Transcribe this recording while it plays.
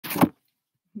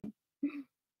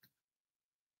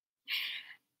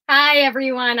Hi,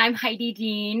 everyone. I'm Heidi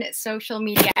Dean, social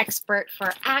media expert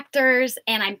for actors,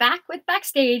 and I'm back with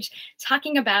Backstage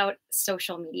talking about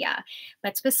social media.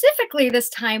 But specifically this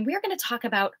time, we're going to talk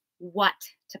about what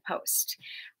to post.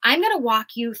 I'm going to walk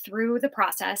you through the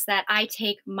process that I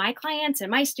take my clients and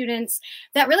my students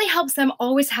that really helps them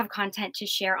always have content to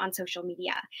share on social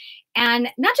media. And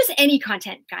not just any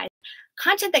content, guys.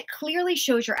 Content that clearly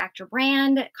shows your actor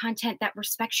brand, content that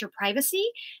respects your privacy,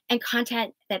 and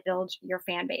content that builds your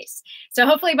fan base. So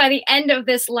hopefully by the end of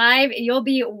this live, you'll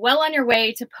be well on your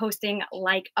way to posting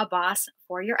like a boss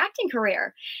for your acting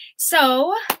career.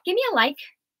 So give me a like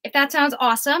if that sounds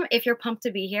awesome, if you're pumped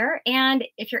to be here. And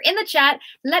if you're in the chat,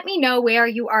 let me know where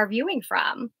you are viewing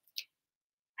from.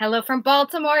 Hello from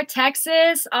Baltimore,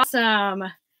 Texas. Awesome.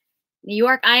 New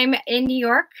York, I'm in New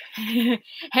York,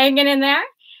 hanging in there.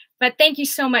 But thank you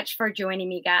so much for joining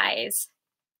me, guys.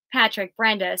 Patrick,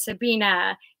 Brenda,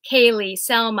 Sabina, Kaylee,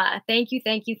 Selma, thank you,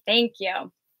 thank you, thank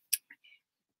you.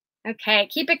 Okay,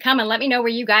 keep it coming. Let me know where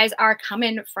you guys are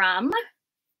coming from.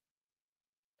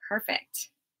 Perfect.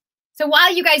 So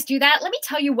while you guys do that, let me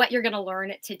tell you what you're going to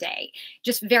learn today,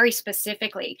 just very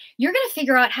specifically. You're going to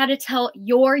figure out how to tell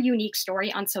your unique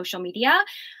story on social media.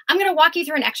 I'm going to walk you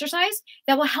through an exercise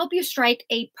that will help you strike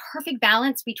a perfect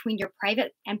balance between your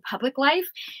private and public life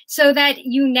so that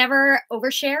you never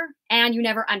overshare and you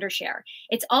never undershare.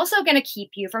 It's also going to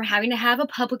keep you from having to have a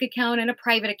public account and a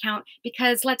private account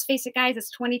because let's face it, guys, it's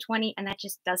 2020 and that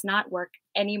just does not work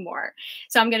anymore.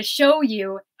 So I'm going to show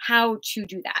you how to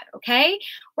do that, okay?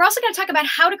 We're also going to talk about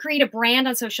how to create a brand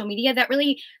on social media that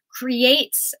really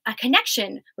creates a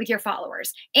connection with your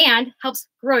followers and helps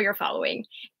grow your following.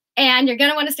 And you're going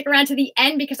to want to stick around to the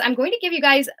end because I'm going to give you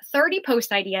guys 30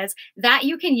 post ideas that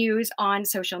you can use on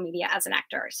social media as an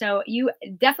actor. So you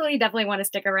definitely want to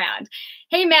stick around.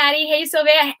 Hey, Maddie. Hey,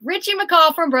 Sylvia. Richie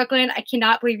McCall from Brooklyn. I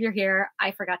cannot believe you're here.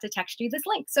 I forgot to text you this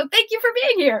link. So thank you for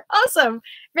being here. Awesome.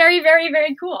 Very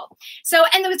cool. So,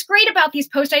 and what's great about these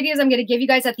post ideas I'm going to give you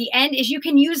guys at the end is you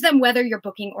can use them whether you're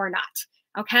booking or not.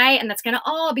 Okay. And that's going to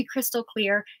all be crystal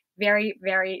clear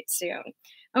very soon.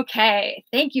 Okay,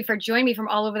 thank you for joining me from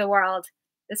all over the world.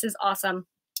 This is awesome.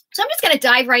 So I'm just going to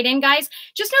dive right in, guys.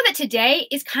 Just know that today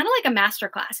is kind of like a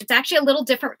masterclass. It's actually a little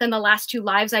different than the last two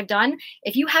lives I've done.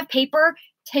 If you have paper,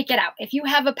 take it out. If you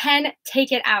have a pen,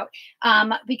 take it out.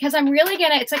 Because I'm really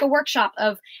it's like a workshop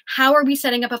of how are we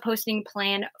setting up a posting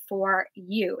plan for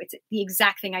you. It's the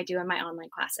exact thing I do in my online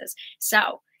classes.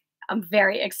 So I'm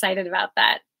very excited about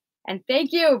that. And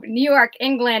thank you, New York,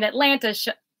 England, Atlanta,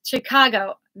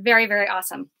 Chicago. Very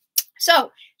awesome. So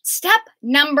step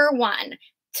number one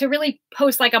to really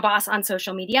post like a boss on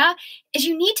social media is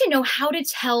you need to know how to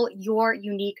tell your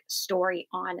unique story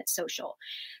on social.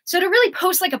 So to really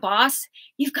post like a boss,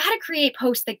 you've got to create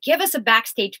posts that give us a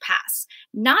backstage pass,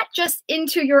 not just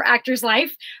into your actor's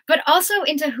life, but also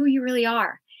into who you really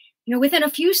are. You know, within a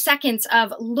few seconds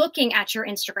of looking at your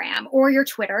Instagram or your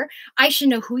Twitter, I should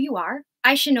know who you are,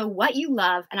 I should know what you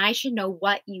love, and I should know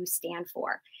what you stand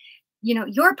for. You know,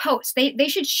 your posts, they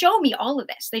should show me all of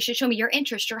this. They should show me your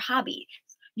interest, your hobby,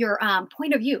 your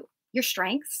point of view, your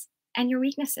strengths, and your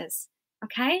weaknesses,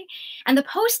 okay? And the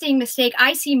posting mistake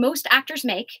I see most actors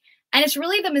make, and it's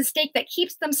really the mistake that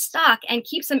keeps them stuck and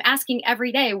keeps them asking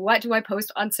every day, what do I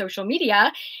post on social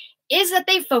media, is that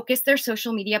they focus their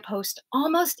social media post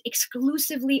almost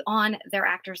exclusively on their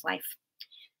actor's life.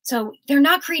 So they're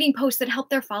not creating posts that help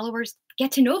their followers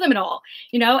get to know them at all,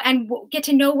 you know, and get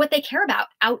to know what they care about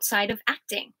outside of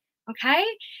acting. Okay.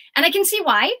 And I can see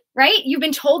why, right? You've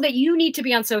been told that you need to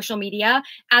be on social media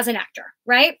as an actor,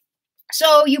 right?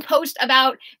 So you post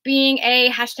about being a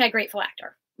hashtag grateful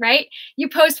actor, right? You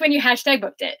post when you hashtag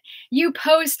booked it. You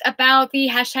post about the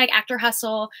hashtag actor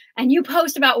hustle, and you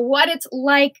post about what it's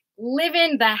like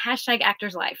living the hashtag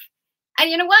actor's life. And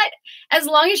you know what? As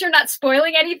long as you're not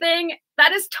spoiling anything,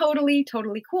 that is totally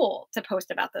cool to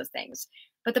post about those things.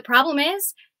 But the problem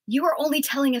is you are only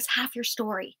telling us half your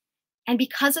story. And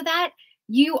because of that,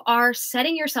 you are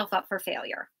setting yourself up for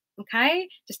failure. Okay?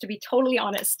 Just to be totally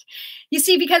honest. You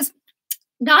see, because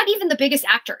not even the biggest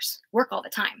actors work all the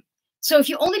time. So if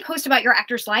you only post about your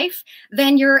actor's life,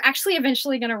 then you're actually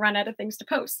eventually going to run out of things to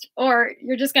post, or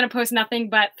you're just going to post nothing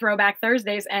but Throwback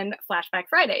Thursdays and Flashback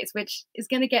Fridays, which is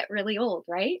going to get really old,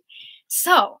 right?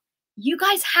 So you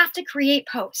guys have to create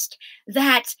posts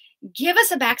that give us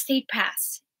a backstage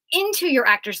pass into your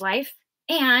actor's life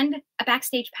and a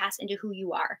backstage pass into who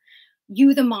you are.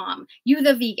 You the mom, you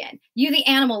the vegan, you the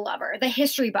animal lover, the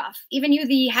history buff, even you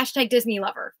the hashtag Disney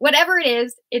lover. Whatever it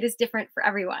is different for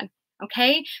everyone.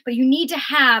 Okay, but you need to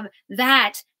have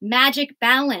that magic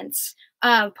balance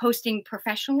of posting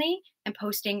professionally and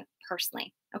posting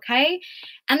personally. Okay.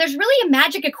 And there's really a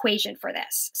magic equation for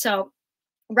this. So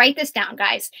write this down,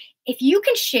 guys. If you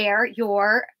can share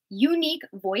your unique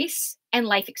voice and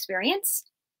life experience,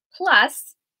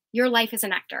 plus your life as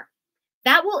an actor,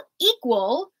 that will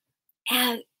equal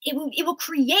and it will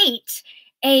create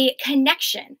a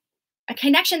connection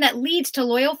that leads to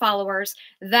loyal followers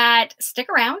that stick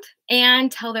around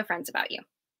and tell their friends about you.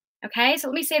 Okay, so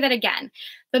let me say that again.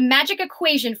 The magic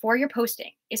equation for your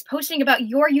posting is posting about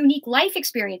your unique life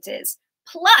experiences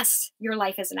plus your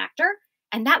life as an actor,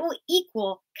 and that will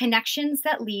equal connections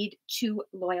that lead to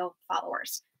loyal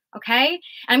followers. Okay, and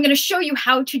I'm going to show you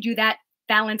how to do that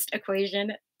balanced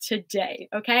equation today.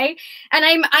 Okay,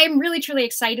 and I'm really truly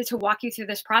excited to walk you through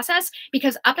this process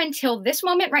because up until this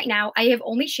moment right now, I have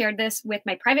only shared this with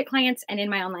my private clients and in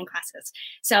my online classes.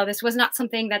 So this was not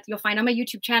something that you'll find on my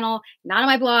YouTube channel, not on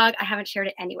my blog. I haven't shared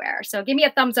it anywhere. So give me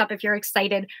a thumbs up if you're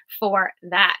excited for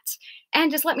that, and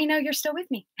just let me know you're still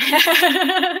with me.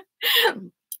 It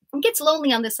gets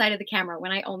lonely on this side of the camera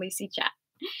when I only see chat.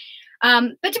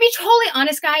 But to be totally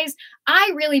honest, guys,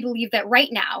 I really believe that right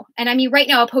now, and I mean right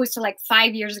now opposed to like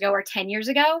 5 years ago or 10 years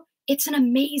ago, it's an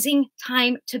amazing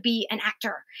time to be an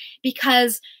actor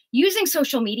because using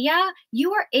social media,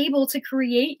 you are able to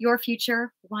create your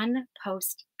future one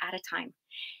post at a time.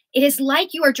 It is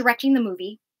like you are directing the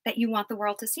movie that you want the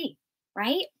world to see,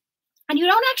 right? And you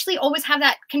don't actually always have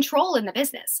that control in the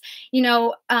business.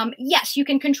 Yes, you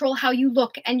can control how you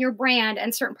look and your brand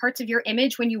and certain parts of your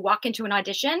image when you walk into an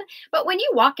audition. But when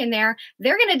you walk in there,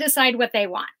 they're going to decide what they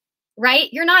want, right?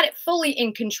 You're not fully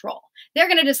in control. They're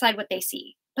going to decide what they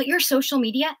see. But your social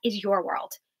media is your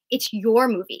world. It's your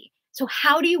movie. So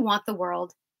how do you want the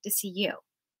world to see you?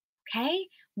 Okay.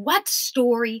 What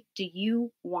story do you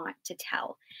want to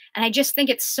tell? And I just think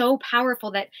it's so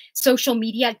powerful that social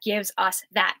media gives us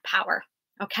that power.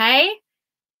 Okay.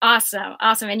 Awesome.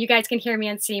 Awesome. And you guys can hear me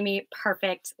and see me.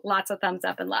 Perfect. Lots of thumbs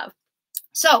up and love.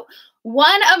 So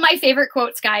one of my favorite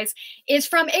quotes, guys, is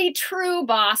from a true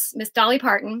boss, Miss Dolly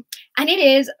Parton. And it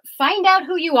is, find out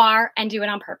who you are and do it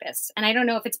on purpose. And I don't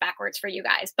know if it's backwards for you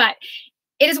guys, but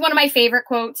it is one of my favorite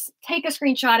quotes. Take a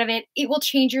screenshot of it. It will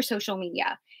change your social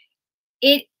media.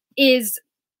 It is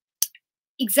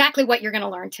exactly what you're going to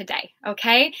learn today,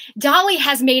 okay? Dolly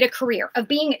has made a career of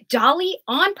being Dolly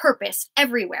on purpose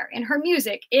everywhere, in her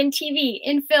music, in TV,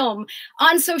 in film,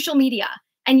 on social media.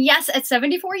 And yes, at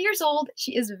 74 years old,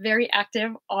 she is very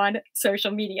active on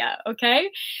social media,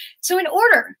 okay? So in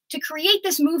order to create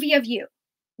this movie of you,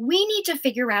 we need to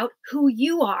figure out who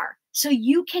you are so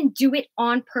you can do it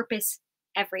on purpose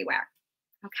everywhere,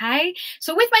 okay?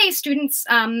 So with my students,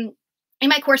 in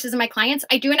my courses and my clients,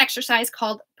 I do an exercise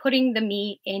called putting the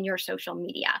me in your social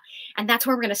media. And that's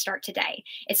where we're going to start today.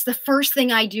 It's the first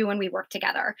thing I do when we work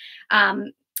together.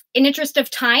 In interest of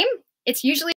time, it's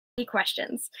usually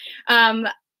questions.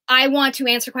 I want to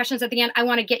answer questions at the end. I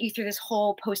want to get you through this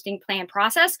whole posting plan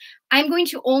process. I'm going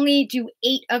to only do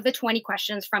 8 of the 20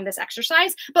 questions from this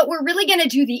exercise, but we're really going to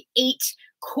do the 8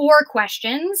 core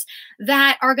questions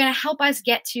that are going to help us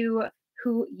get to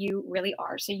who you really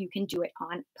are so you can do it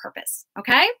on purpose.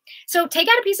 Okay. So take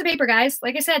out a piece of paper, guys.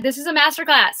 Like I said, this is a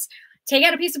masterclass. Take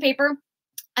out a piece of paper.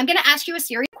 I'm going to ask you a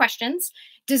series of questions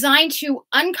designed to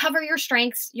uncover your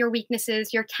strengths, your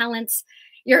weaknesses, your talents,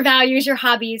 your values, your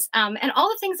hobbies, and all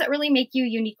the things that really make you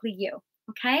uniquely you.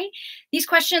 Okay. These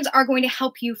questions are going to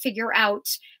help you figure out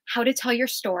how to tell your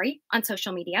story on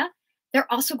social media.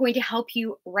 They're also going to help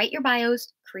you write your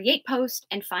bios, create posts,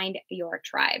 and find your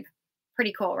tribe.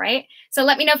 Pretty cool, right? So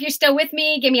let me know if you're still with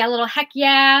me. Give me a little heck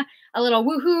yeah, a little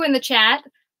woohoo in the chat.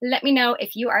 Let me know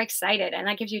if you are excited. And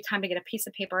that gives you time to get a piece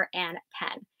of paper and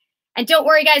pen. And don't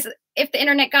worry, guys, if the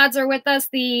internet gods are with us,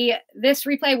 this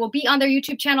replay will be on their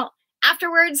YouTube channel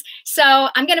afterwards. So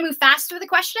I'm going to move fast through the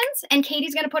questions and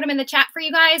Katie's going to put them in the chat for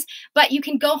you guys. But you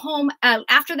can go home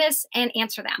after this and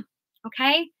answer them.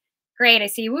 Okay? Great. I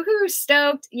see. Woohoo.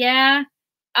 Stoked. Yeah.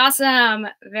 Awesome.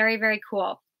 Very, very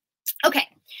cool. Okay.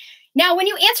 Now, when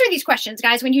you answer these questions,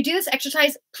 guys, when you do this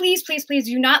exercise, please, please, please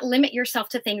do not limit yourself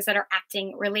to things that are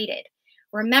acting related.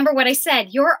 Remember what I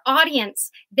said, your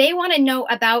audience, they want to know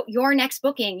about your next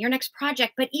booking, your next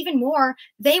project, but even more,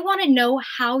 they want to know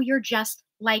how you're just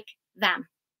like them.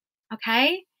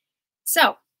 Okay?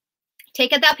 So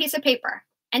take out that piece of paper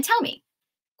and tell me,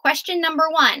 question number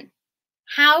 1,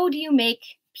 how do you make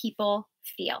people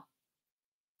feel?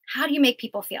 How do you make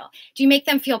people feel? Do you make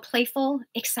them feel playful,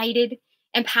 excited,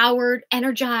 empowered,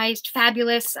 energized,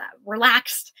 fabulous,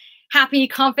 relaxed, happy,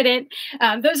 confident?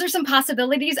 Those are some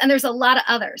possibilities, and there's a lot of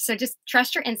others. So just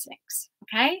trust your instincts,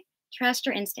 okay? Trust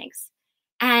your instincts.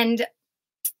 And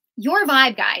Your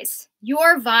vibe, guys,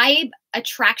 your vibe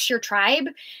attracts your tribe.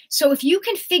 So if you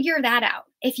can figure that out,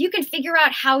 if you can figure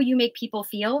out how you make people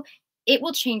feel, it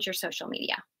will change your social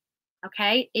media.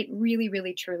 Okay. It really,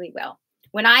 really, truly will.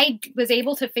 When I was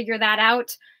able to figure that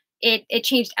out, it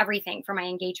changed everything for my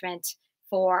engagement,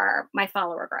 for my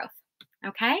follower growth.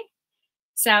 Okay.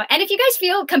 So, and if you guys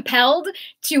feel compelled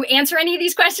to answer any of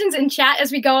these questions in chat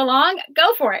as we go along,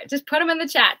 go for it. Just put them in the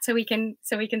chat so we can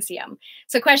see them.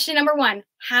 So, question number 1,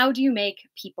 how do you make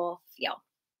people feel?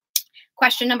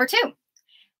 Question number 2,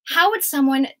 how would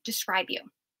someone describe you?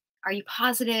 Are you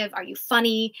positive? Are you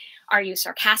funny? Are you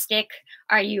sarcastic?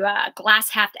 Are you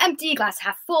glass half empty, glass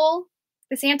half full?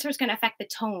 This answer is going to affect the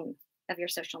tone of your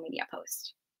social media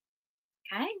post.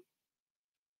 Okay.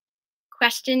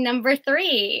 Question number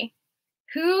 3,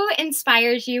 who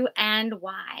inspires you and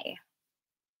why?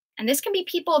 And this can be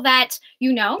people that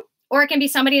you know, or it can be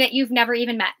somebody that you've never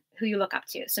even met who you look up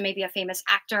to. So maybe a famous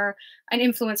actor, an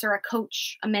influencer, a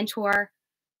coach, a mentor,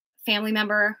 family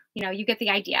member, you get the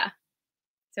idea.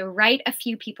 So write a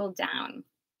few people down.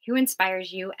 Who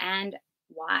inspires you and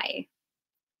why?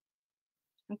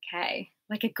 Okay,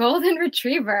 like a golden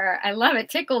retriever. I love it.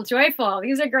 Tickle, joyful.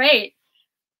 These are great.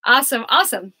 Awesome,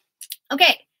 awesome.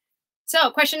 Okay, so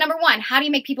question number 1, how do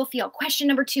you make people feel? Question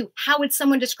number 2, how would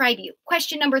someone describe you?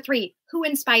 Question number 3, who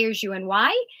inspires you and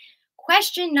why?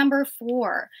 Question number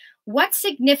 4, what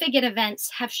significant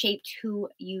events have shaped who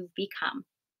you've become?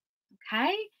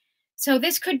 Okay. So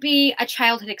this could be a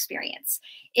childhood experience.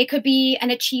 It could be an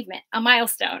achievement, a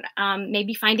milestone,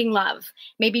 maybe finding love,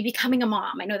 maybe becoming a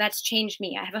mom. I know that's changed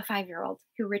me. I have a 5-year-old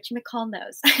who Richie McCall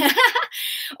knows.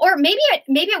 Or maybe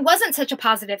it wasn't such a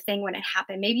positive thing when it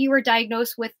happened. Maybe you were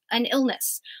diagnosed with an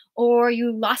illness or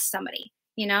you lost somebody,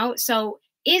 So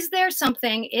is there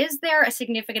a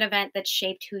significant event that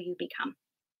shaped who you become?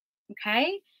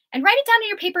 Okay. And write it down in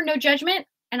your paper, no judgment.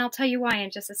 And I'll tell you why in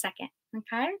just a second.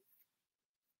 Okay.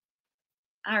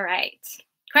 All right.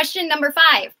 Question number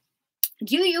 5.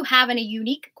 Do you have any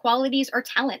unique qualities or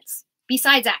talents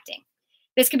besides acting?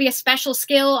 This could be a special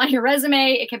skill on your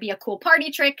resume. It could be a cool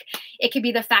party trick. It could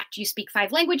be the fact you speak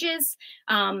 5 languages.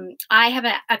 I have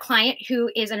a client who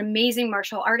is an amazing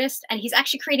martial artist, and he's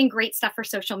actually creating great stuff for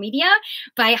social media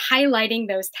by highlighting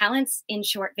those talents in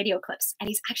short video clips. And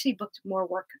he's actually booked more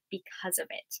work because of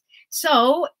it.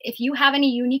 So if you have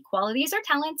any unique qualities or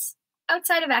talents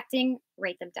outside of acting,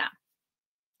 write them down.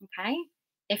 Okay.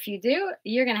 If you do,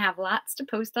 you're going to have lots to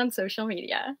post on social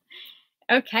media.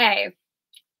 Okay.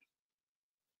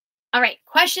 All right.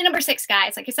 Question number 6,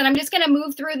 guys. Like I said, I'm just going to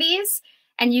move through these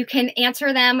and you can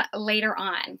answer them later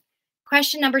on.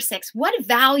 Question number 6, what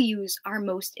values are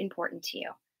most important to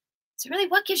you? So really,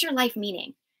 what gives your life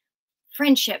meaning?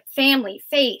 Friendship, family,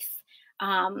 faith.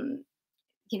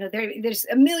 There's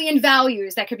a million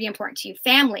values that could be important to you.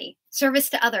 Family,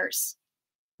 service to others.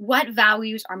 What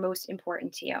values are most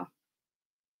important to you?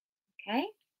 Okay.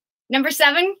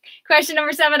 Question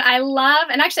number 7, I love,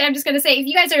 and actually I'm just going to say, if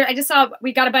you guys I just saw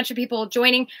we got a bunch of people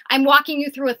joining. I'm walking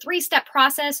you through a 3-step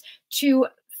process to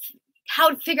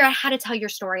figure out how to tell your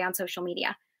story on social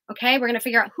media. Okay. We're going to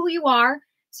figure out who you are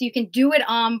so you can do it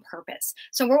on purpose.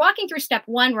 So we're walking through step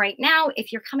 1 right now.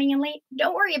 If you're coming in late,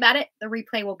 don't worry about it. The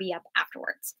replay will be up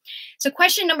afterwards. So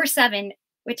question number 7,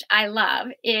 which I love,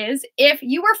 is if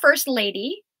you were first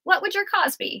lady, what would your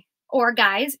cause be? Or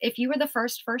guys, if you were the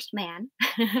first man,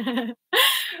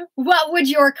 what would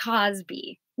your cause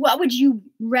be? What would you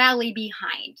rally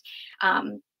behind?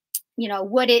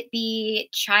 Would it be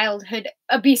childhood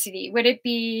obesity? Would it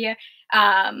be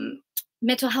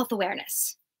mental health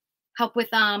awareness? Help with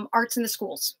arts in the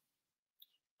schools?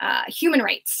 Human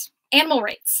rights? Animal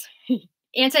rights?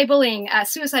 Anti-bullying?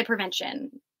 Suicide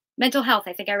prevention? Mental health?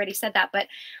 I think I already said that. But,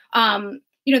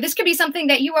 this could be something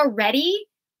that you already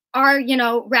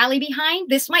rally behind.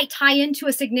 This might tie into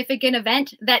a significant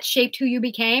event that shaped who you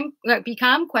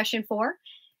become, question 4.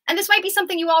 And this might be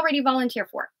something you already volunteer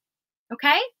for.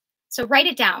 Okay. So write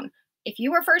it down. If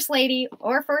you were first lady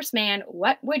or first man,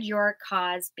 what would your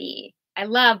cause be? I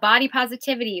love body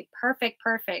positivity. Perfect.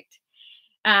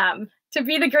 To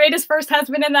be the greatest first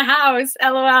husband in the house.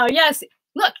 LOL. Yes.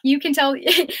 Look, you can tell.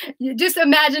 Just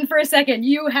imagine for a second,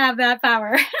 you have that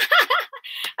power.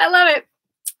 I love it.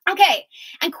 Okay.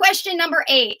 And question number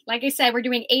 8, like I said, we're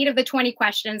doing 8 of the 20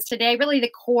 questions today, really the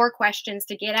core questions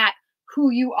to get at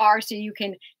who you are so you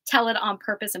can tell it on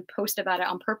purpose and post about it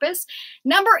on purpose.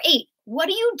 Number 8, what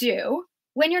do you do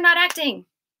when you're not acting?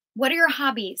 What are your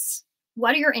hobbies?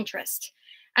 What are your interests?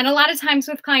 And a lot of times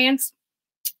with clients,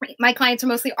 my clients are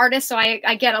mostly artists, so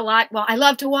I get a lot, well, I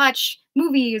love to watch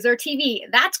movies or TV.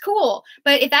 That's cool.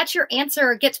 But if that's your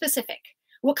answer, get specific.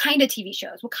 What kind of TV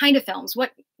shows? What kind of films?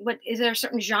 What is there a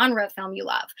certain genre of film you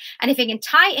love? And if it can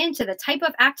tie into the type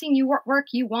of acting work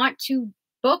you want to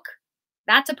book,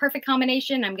 that's a perfect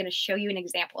combination. I'm going to show you an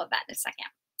example of that in a second.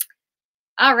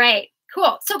 All right,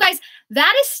 cool. So guys,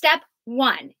 that is step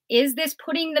one. Is this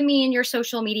putting the me in your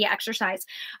social media exercise?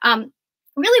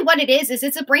 Really what it is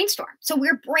it's a brainstorm. So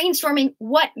we're brainstorming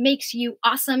what makes you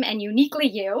awesome and uniquely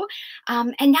you.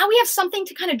 And now we have something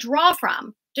to kind of draw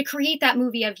from to create that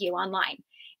movie of you online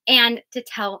and to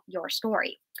tell your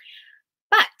story.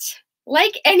 But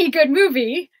like any good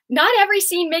movie, not every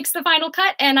scene makes the final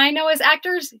cut. And I know as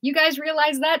actors, you guys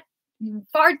realize that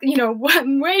far,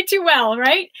 way too well,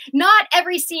 right? Not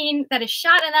every scene that is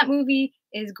shot in that movie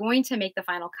is going to make the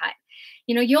final cut.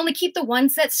 You only keep the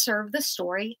ones that serve the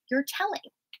story you're telling.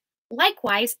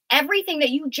 Likewise, everything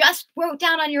that you just wrote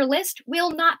down on your list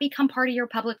will not become part of your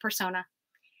public persona.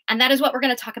 And that is what we're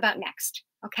going to talk about next.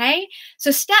 Okay.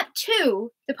 So step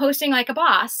 2 to posting like a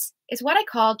boss is what I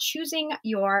call choosing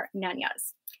your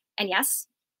nanyas. And yes,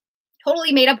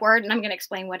 totally made up word. And I'm going to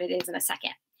explain what it is in a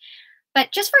second.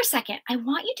 But just for a second, I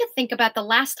want you to think about the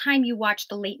last time you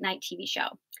watched a late night TV show.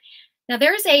 Now,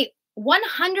 there's a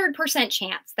 100%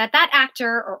 chance that actor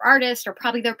or artist or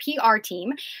probably their PR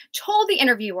team told the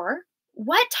interviewer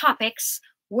what topics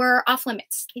were off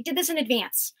limits. They did this in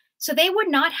advance. So they would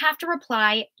not have to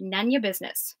reply none your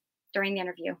business during the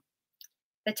interview.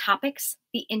 The topics,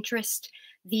 the interest,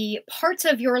 the parts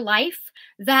of your life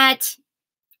that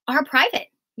are private,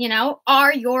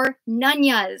 are your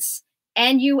nunyas,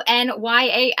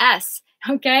 Nunyas.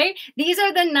 Okay. These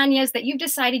are the nunyas that you've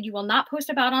decided you will not post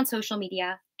about on social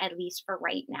media, at least for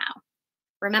right now.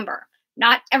 Remember,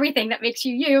 not everything that makes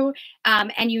you you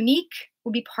and unique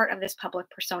will be part of this public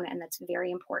persona. And that's very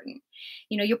important.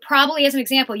 You probably, as an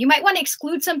example, you might want to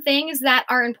exclude some things that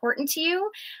are important to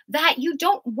you that you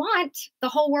don't want the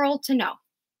whole world to know.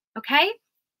 Okay.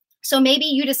 So maybe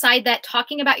you decide that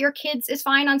talking about your kids is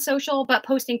fine on social, but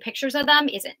posting pictures of them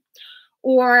isn't.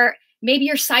 Or maybe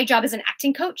your side job as an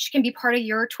acting coach can be part of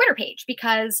your Twitter page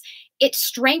because it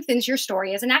strengthens your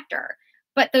story as an actor.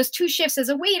 But those 2 shifts as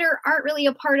a waiter aren't really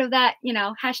a part of that,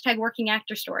 hashtag working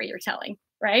actor story you're telling,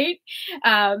 right?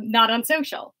 Not on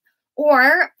social.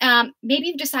 Or maybe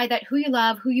you decide that who you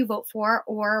love, who you vote for,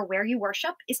 or where you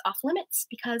worship is off limits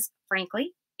because,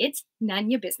 frankly, it's none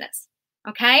your business.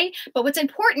 Okay? But what's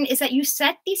important is that you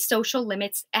set these social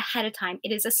limits ahead of time.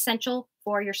 It is essential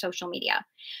for your social media.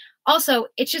 Also,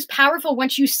 it's just powerful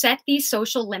once you set these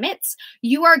social limits,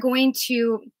 you are going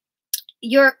to,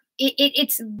 you're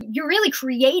really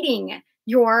creating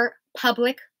your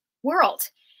public world.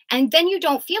 And then you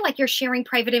don't feel like you're sharing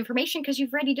private information because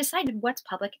you've already decided what's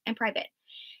public and private.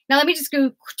 Now, let me just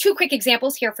go 2 quick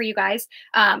examples here for you guys.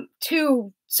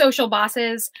 2 social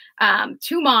bosses,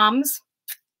 2 moms,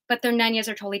 but their nunyas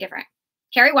are totally different.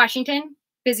 Kerry Washington,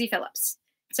 Busy Phillips.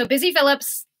 So Busy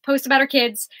Phillips posts about her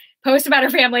kids, posts about her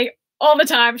family all the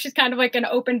time. She's kind of like an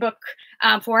open book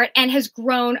for it and has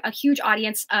grown a huge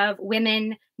audience of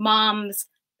women, moms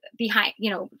behind,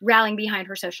 rallying behind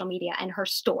her social media and her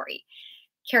story.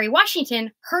 Kerry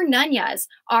Washington, her nunyas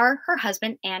are her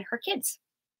husband and her kids.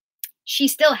 She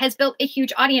still has built a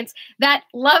huge audience that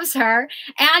loves her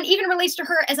and even relates to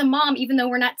her as a mom, even though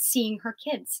we're not seeing her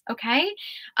kids. Okay.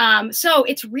 So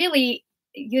it's really,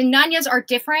 the nunyas are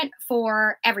different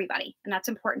for everybody. And that's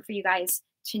important for you guys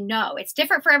to know. It's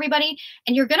different for everybody.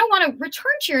 And you're going to want to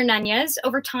return to your nunyas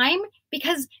over time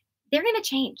because they're going to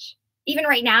change. Even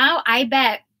right now, I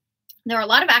bet there are a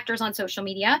lot of actors on social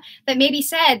media that maybe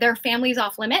said their family's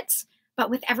off limits.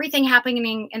 But with everything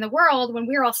happening in the world, when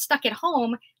we're all stuck at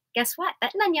home, guess what?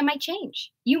 That nunya might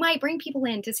change. You might bring people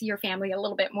in to see your family a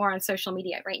little bit more on social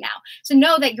media right now. So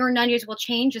know that your nunyas will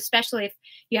change, especially if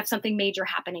you have something major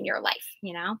happen in your life,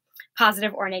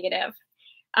 positive or negative.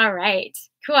 All right.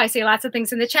 Cool. I see lots of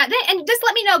things in the chat. And just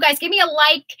let me know, guys. Give me a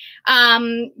like,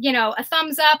 a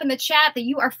thumbs up in the chat that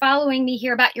you are following me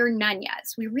here about your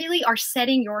nunyas. We really are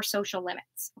setting your social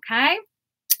limits. Okay.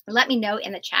 Let me know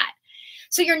in the chat.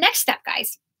 So your next step,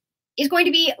 guys, is going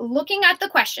to be looking at the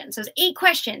questions. Those 8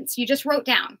 questions you just wrote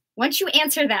down. Once you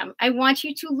answer them, I want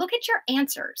you to look at your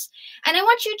answers. And I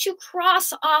want you to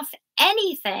cross off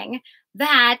anything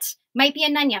that might be a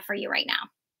nunya for you right now.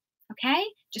 Okay?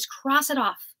 Just cross it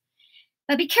off.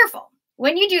 Now be careful.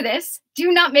 When you do this,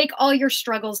 do not make all your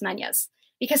struggles nunyas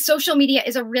because social media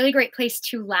is a really great place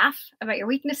to laugh about your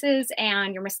weaknesses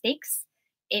and your mistakes.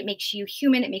 It makes you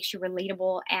human, it makes you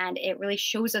relatable, and it really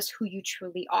shows us who you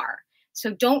truly are.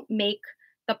 So don't make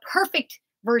the perfect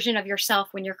version of yourself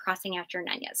when you're crossing out your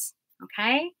nunyas,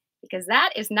 okay? Because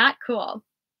that is not cool.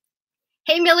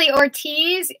 Hey, Millie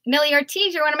Ortiz. Millie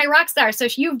Ortiz, you're one of my rock stars. So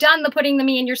you've done the putting them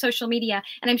in your social media.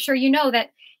 And I'm sure you know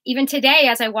that even today,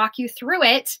 as I walk you through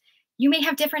it, you may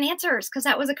have different answers because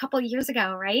that was a couple of years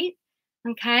ago, right?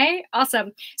 Okay,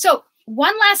 awesome. So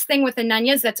one last thing with the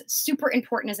nunyas that's super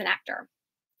important as an actor.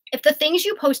 If the things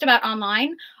you post about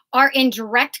online are in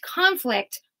direct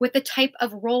conflict with the type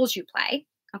of roles you play,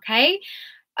 okay,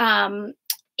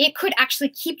 it could actually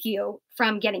keep you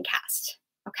from getting cast.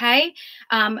 Okay.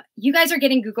 You guys are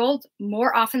getting Googled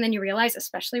more often than you realize,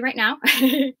 especially right now.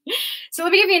 So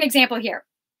let me give you an example here.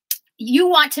 You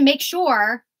want to make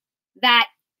sure that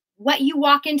what you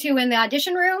walk into in the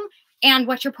audition room and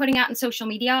what you're putting out in social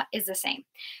media is the same.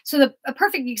 So a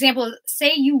perfect example is,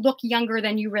 say you look younger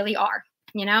than you really are.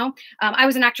 You know, I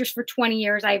was an actress for 20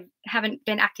 years. I haven't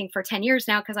been acting for 10 years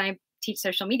now because I teach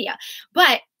social media.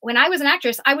 But when I was an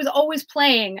actress, I was always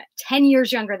playing 10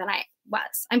 years younger than I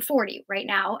was. I'm 40 right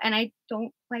now, and I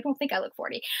don't think I look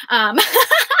 40. I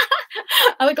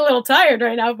look a little tired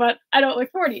right now, but I don't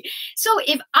look 40. So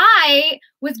if I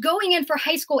was going in for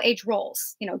high school age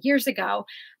roles, you know, years ago,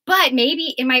 but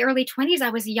maybe in my early 20s, I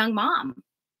was a young mom.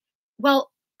 Well,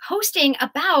 posting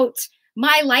about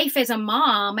my life as a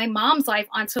mom, my mom's life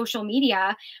on social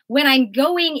media, when I'm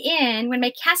going in, when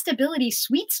my castability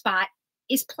sweet spot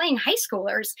is playing high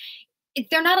schoolers,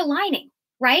 they're not aligning,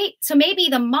 right? So maybe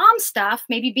the mom stuff,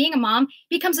 maybe being a mom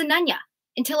becomes a nunya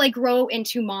until I grow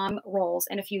into mom roles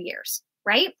in a few years,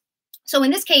 right? So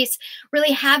in this case,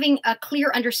 really having a clear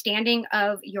understanding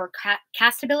of your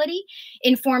castability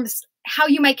informs how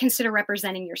you might consider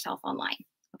representing yourself online,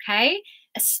 okay?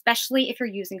 Especially if you're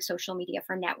using social media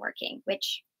for networking,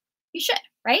 which you should,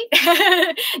 right?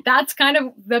 That's kind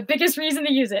of the biggest reason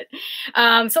to use it. So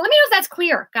let me know if that's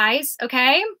clear, guys,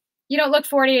 okay? You don't look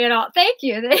 40 at all. Thank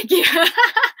you. Thank you.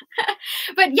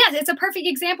 But yes, it's a perfect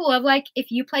example of like,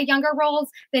 if you play younger roles,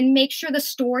 then make sure the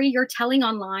story you're telling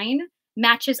online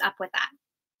matches up with that.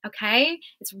 Okay.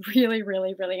 It's really,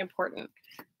 really, really important.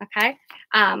 Okay.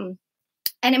 And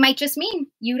it might just mean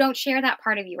you don't share that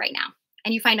part of you right now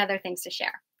and you find other things to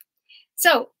share.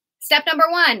 So step number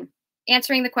 1,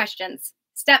 answering the questions.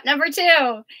 Step number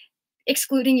 2,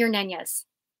 excluding your nunyas.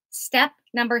 Step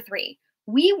number 3,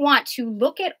 we want to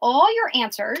look at all your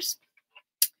answers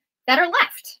that are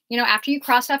left, you know, after you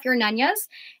cross off your nunyas,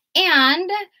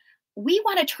 and we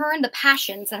want to turn the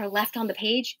passions that are left on the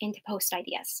page into post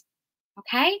ideas.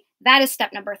 Okay, that is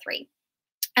step number 3.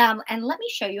 And let me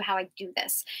show you how I do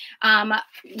this.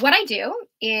 What I do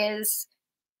is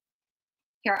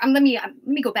here. Let me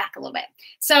go back a little bit.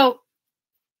 So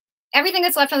everything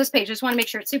that's left on this page, I just want to make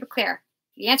sure it's super clear.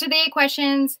 You answered the 8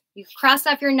 questions. You've crossed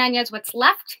off your nunyas. What's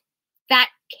left, that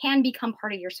can become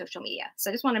part of your social media. So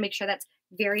I just want to make sure that's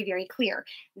very, very clear.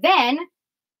 Then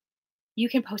you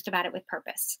can post about it with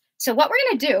purpose. So what we're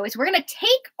going to do is we're going to take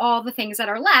all the things that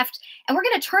are left and we're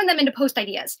going to turn them into post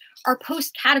ideas or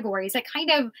post categories that kind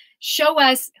of show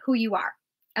us who you are.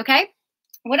 Okay.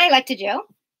 What I like to do,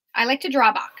 I like to draw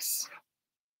a box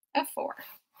of 4.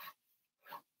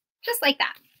 Just like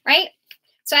that, right?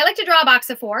 So I like to draw a box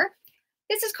of 4.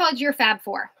 This is called your Fab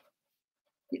 4.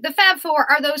 The Fab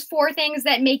 4 are those 4 things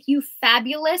that make you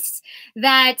fabulous,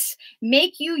 that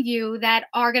make you you, that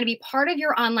are going to be part of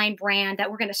your online brand, that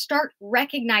we're going to start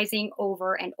recognizing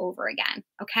over and over again,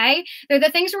 okay? They're the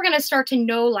things we're going to start to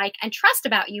know, like, and trust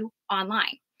about you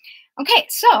online. Okay,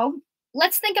 so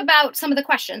let's think about some of the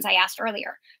questions I asked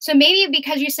earlier. So maybe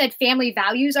because you said family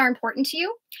values are important to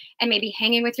you, and maybe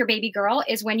hanging with your baby girl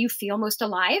is when you feel most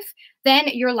alive, then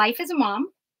your life as a mom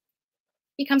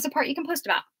becomes a part you can post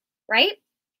about, right?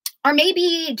 Or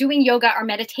maybe doing yoga or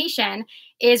meditation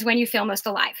is when you feel most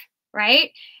alive, right?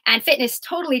 And fitness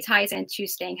totally ties into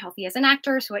staying healthy as an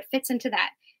actor, so it fits into that.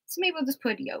 So maybe we'll just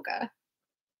put yoga.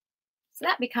 So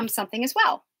that becomes something as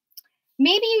well.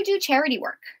 Maybe you do charity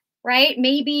work, right?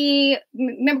 Maybe,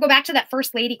 remember, go back to that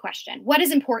first lady question. What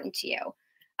is important to you?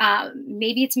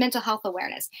 Maybe it's mental health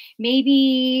awareness.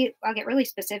 Maybe, I'll get really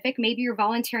specific, maybe you're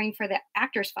volunteering for the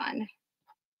Actors Fund.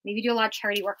 Maybe you do a lot of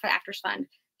charity work for the Actors Fund.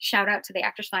 Shout out to the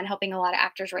Actors Fund, helping a lot of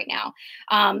actors right now.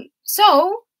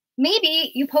 So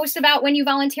maybe you post about when you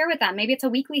volunteer with them. Maybe it's a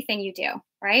weekly thing you do,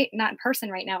 right? Not in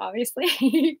person right now,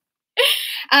 obviously.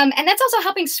 And that's also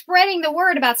helping spreading the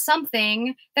word about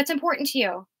something that's important to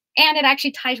you. And it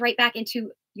actually ties right back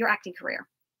into your acting career,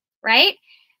 right?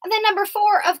 And then number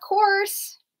 4, of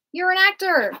course, you're an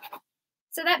actor.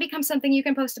 So that becomes something you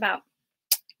can post about.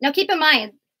 Now, keep in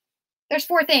mind, there's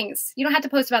 4 things. You don't have to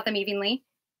post about them evenly.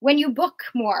 When you book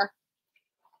more,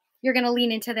 you're going to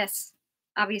lean into this,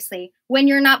 obviously. When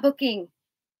you're not booking,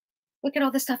 look at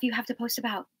all the stuff you have to post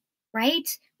about, right?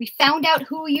 We found out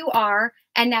who you are,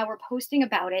 and now we're posting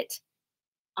about it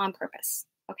on purpose.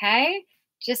 Okay?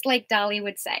 Just like Dolly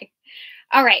would say.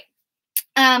 All right.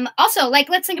 Also, like,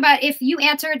 let's think about if you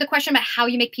answered the question about how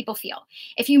you make people feel.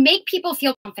 If you make people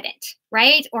feel confident,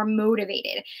 right, or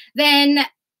motivated, then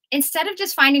instead of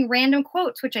just finding random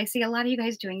quotes, which I see a lot of you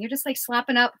guys doing, you're just like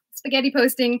slapping up spaghetti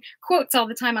posting quotes all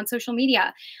the time on social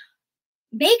media.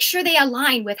 Make sure they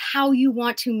align with how you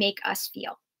want to make us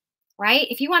feel, right?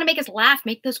 If you want to make us laugh,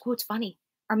 make those quotes funny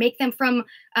or make them from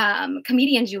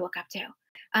comedians you look up to.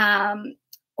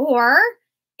 Or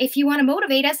if you want to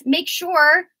motivate us, make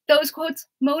sure those quotes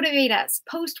motivate us.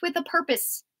 Post with a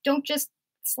purpose. Don't just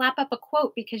slap up a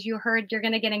quote because you heard you're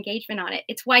going to get engagement on it.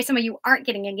 It's why some of you aren't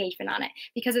getting engagement on it,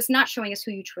 because it's not showing us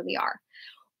who you truly are.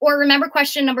 Or remember,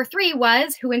 question number 3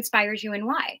 was, who inspires you and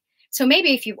why? So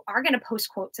maybe if you are going to post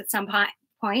quotes at some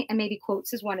point, and maybe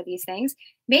quotes is one of these things,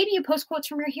 maybe you post quotes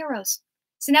from your heroes.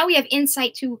 So now we have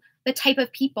insight to the type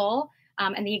of people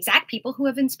and the exact people who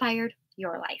have inspired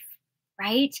your life,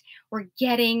 right? We're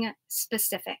getting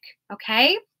specific,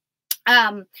 okay?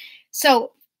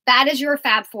 So that is your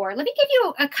Fab 4. Let me give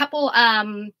you a couple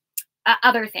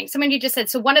other things. Somebody just said,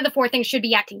 so one of the 4 things should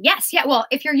be acting. Yes. Yeah. Well,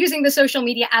 if you're using the social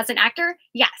media as an actor,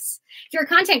 yes. If you're a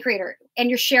content creator and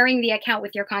you're sharing the account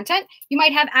with your content, you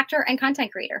might have actor and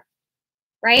content creator,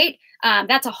 right?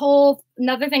 That's a whole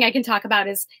another thing I can talk about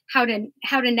is how to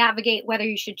navigate whether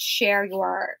you should share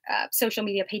your social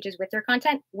media pages with your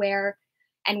content, where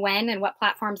and when and what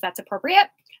platforms that's appropriate.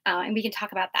 And we can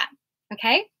talk about that.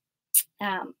 Okay.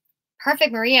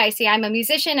 Perfect, Maria. I see. I'm a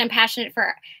musician and passionate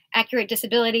for accurate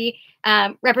disability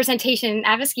representation and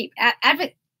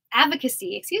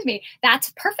advocacy. Excuse me.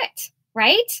 That's perfect,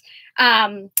 right?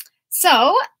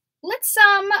 So let's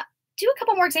do a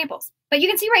couple more examples. But you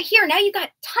can see right here, now you've got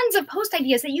tons of post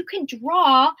ideas that you can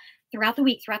draw throughout the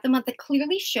week, throughout the month, that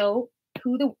clearly show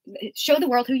the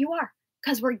world who you are.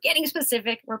 Because we're getting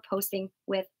specific, we're posting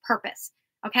with purpose.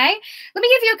 Okay? Let me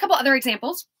give you a couple other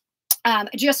examples.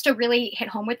 Just to really hit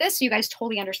home with this so you guys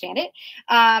totally understand it.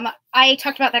 I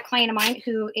talked about that client of mine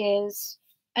who is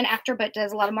an actor but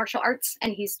does a lot of martial arts,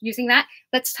 and he's using that.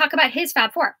 Let's talk about his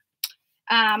Fab 4.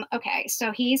 Okay,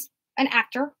 so he's an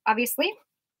actor, obviously.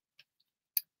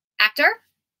 Actor,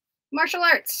 martial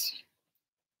arts.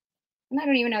 And I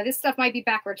don't even know. This stuff might be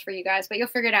backwards for you guys, but you'll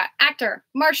figure it out. Actor,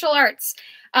 martial arts.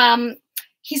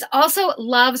 He's also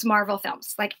loves Marvel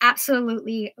films, like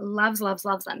absolutely loves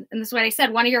them. And this is what I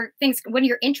said. One of your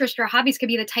interests or hobbies could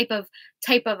be the type of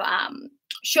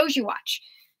shows you watch.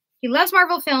 He loves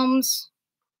Marvel films,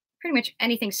 pretty much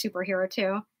anything superhero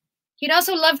too. He'd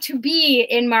also love to be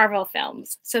in Marvel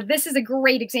films. So this is a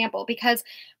great example because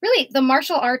really the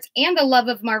martial arts and the love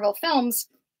of Marvel films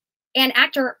and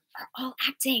actor are all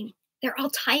acting. They're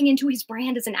all tying into his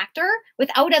brand as an actor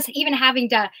without us even having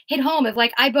to hit home of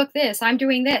like, I book this, I'm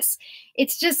doing this.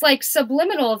 It's just like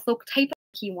subliminal of the type of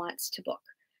he wants to book.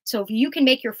 So if you can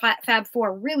make your Fab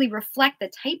 4 really reflect the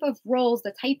type of roles,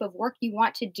 the type of work you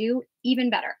want to do, even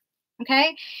better.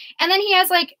 Okay. And then he has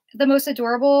like the most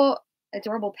adorable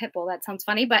pit bull. That sounds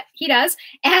funny, but he does.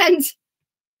 And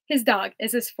his dog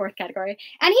is his 4th category.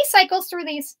 And he cycles through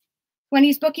these. When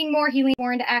he's booking more, he leans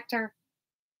more into actor.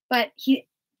 But he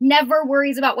never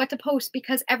worries about what to post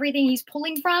because everything he's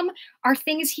pulling from are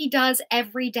things he does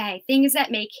every day, things that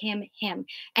make him him.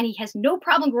 And he has no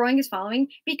problem growing his following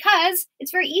because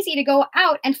it's very easy to go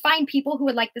out and find people who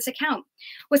would like this account.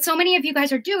 What so many of you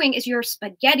guys are doing is you're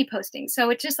spaghetti posting. So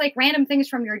it's just like random things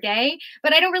from your day,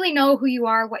 but I don't really know who you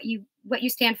are, what you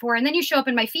stand for. And then you show up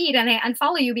in my feed and I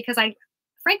unfollow you because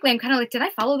frankly, I'm kind of like, did I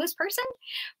follow this person?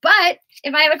 But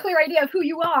if I have a clear idea of who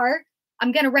you are,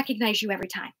 I'm going to recognize you every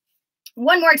time.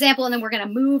 One more example, and then we're going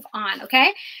to move on,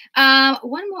 okay?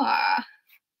 One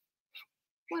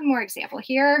more example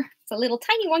here. It's a little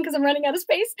tiny one because I'm running out of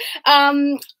space.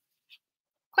 Client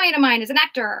of mine is an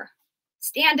actor,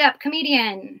 stand-up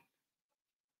comedian.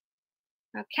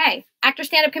 Okay, actor,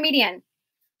 stand-up comedian.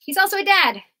 He's also a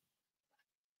dad.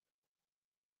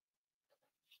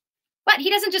 But he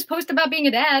doesn't just post about being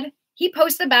a dad. He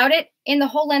posts about it in the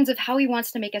whole lens of how he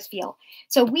wants to make us feel.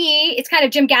 So it's kind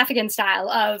of Jim Gaffigan style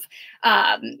of,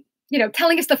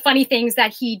 telling us the funny things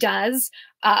that he does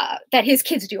that his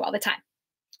kids do all the time,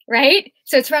 right?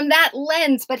 So it's from that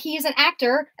lens, but he's an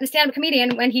actor and a stand-up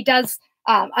comedian when he does,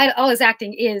 all his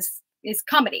acting is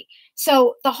comedy.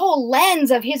 So the whole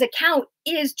lens of his account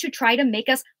is to try to make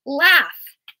us laugh.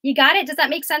 You got it? Does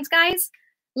that make sense, guys?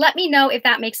 Let me know if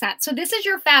that makes sense. So this is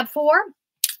your Fab 4.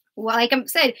 Well, like I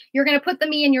said, you're going to put the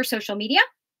me in your social media,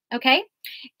 okay?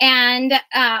 And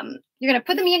you're going to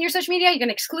put the me in your social media. You're going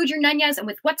to exclude your nunyas. And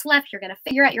with what's left, you're going to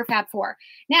figure out your Fab 4.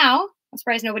 Now, I'm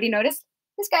surprised nobody noticed.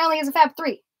 This guy only has a Fab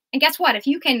 3. And guess what? If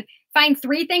you can find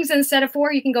 3 things instead of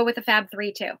 4, you can go with a Fab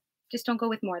 3 too. Just don't go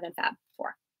with more than Fab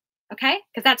 4. Okay?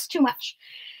 Because that's too much.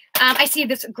 I see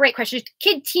this great question.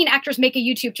 Kid teen actors make a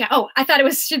YouTube channel. Oh, I thought it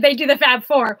was, should they do the Fab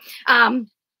 4?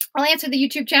 I'll answer the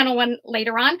YouTube channel one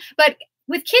later on. But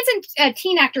with kids and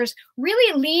teen actors,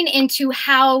 really lean into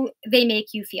how they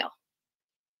make you feel.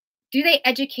 Do they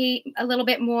educate a little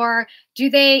bit more? Do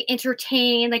they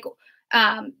entertain? Like,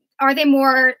 are they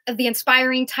more of the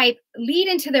inspiring type? Lead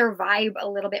into their vibe a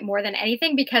little bit more than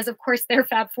anything, because of course their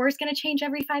Fab 4 is going to change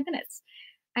every 5 minutes.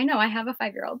 I know, I have a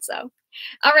 5-year-old, so.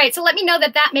 All right, so let me know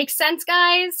that that makes sense,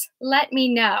 guys. Let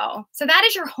me know. So that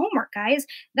is your homework, guys.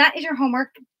 That is your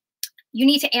homework. You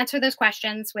need to answer those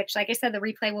questions, which, like I said, the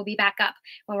replay will be back up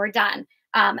when we're done.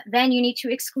 Then you need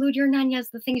to exclude your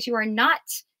nanyas, the things you are not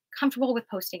comfortable with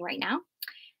posting right now.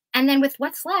 And then with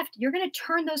what's left, you're going to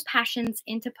turn those passions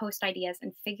into post ideas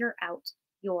and figure out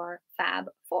your Fab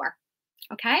 4.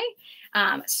 Okay?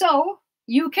 So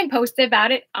you can post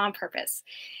about it on purpose.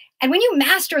 And when you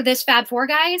master this Fab 4,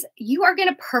 guys, you are going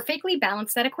to perfectly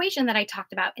balance that equation that I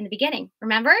talked about in the beginning.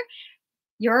 Remember,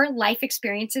 your life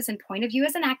experiences and point of view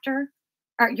as an actor,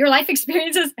 or your life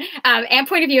experiences and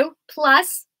point of view,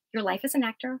 plus your life as an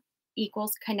actor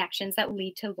equals connections that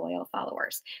lead to loyal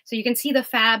followers. So you can see the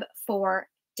Fab 4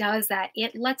 does that.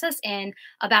 It lets us in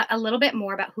about a little bit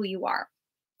more about who you are.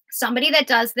 Somebody that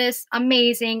does this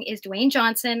amazing is Dwayne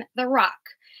Johnson, The Rock.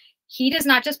 He does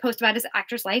not just post about his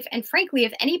actor's life. And frankly,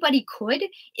 if anybody could,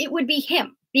 it would be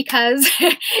him, because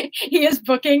he is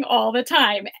booking all the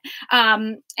time.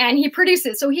 And he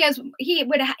produces. So he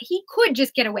could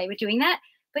just get away with doing that,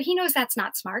 but he knows that's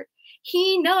not smart.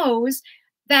 He knows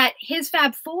that his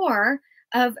Fab 4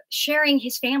 of sharing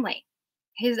his family,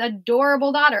 his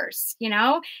adorable daughters, you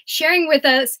know, sharing with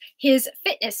us his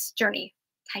fitness journey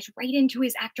ties right into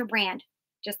his actor brand,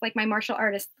 just like my martial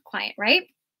artist client, right?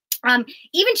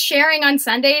 Even sharing on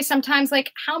Sundays, sometimes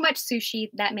like how much sushi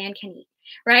that man can eat,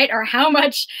 right? Or how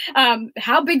much,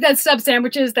 how big that sub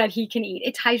sandwich is that he can eat.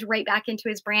 It ties right back into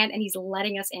his brand, and he's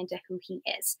letting us into who he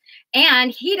is.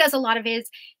 And he does a lot of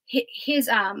his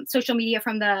social media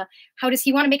from the, how does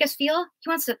he want to make us feel? He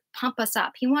wants to pump us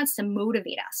up. He wants to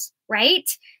motivate us, right?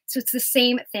 So it's the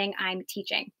same thing I'm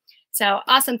teaching. So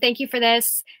awesome. Thank you for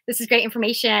this. This is great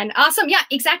information. Awesome. Yeah,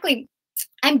 exactly.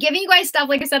 I'm giving you guys stuff,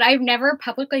 like I said, I've never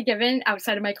publicly given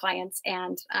outside of my clients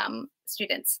and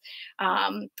students.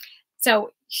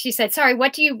 So she said, sorry,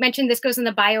 what do you mention? This goes in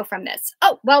the bio from this.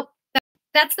 Oh, well,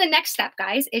 that's the next step,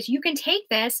 guys, is you can take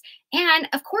this, and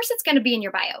of course it's going to be in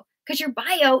your bio, because your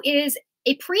bio is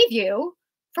a preview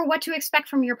for what to expect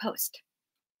from your post.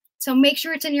 So make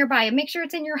sure it's in your bio. Make sure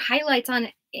it's in your highlights on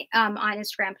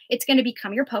Instagram. It's going to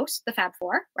become your post, the Fab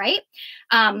 4, right?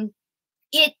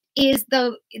 It is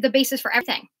the basis for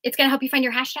everything. It's going to help you find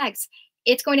your hashtags.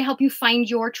 It's going to help you find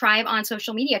your tribe on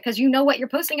social media, because you know what you're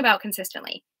posting about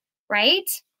consistently, right?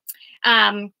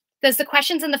 Does the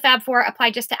questions in the Fab 4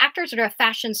 apply just to actors, or to a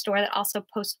fashion store that also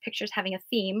posts pictures having a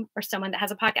theme, or someone that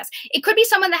has a podcast? It could be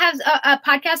someone that has a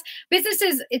podcast.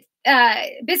 Businesses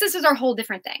are a whole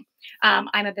different thing.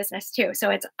 I'm a business too.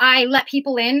 So I let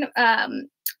people in. Part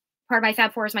of my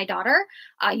Fab 4 is my daughter.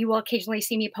 You will occasionally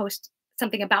see me post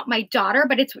something about my daughter,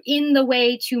 but it's in the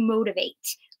way to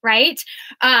motivate, right?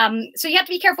 So you have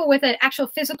to be careful with an actual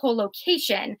physical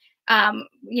location,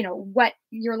 you know, what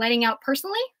you're letting out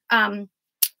personally.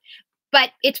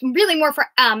 But it's really more for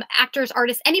actors,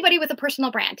 artists, anybody with a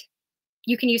personal brand.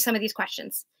 You can use some of these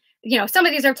questions. You know, some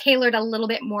of these are tailored a little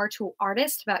bit more to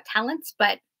artists about talents,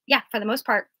 but yeah, for the most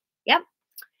part, yep.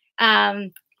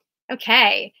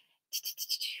 Okay.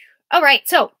 All right,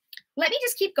 so let me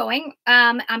just keep going.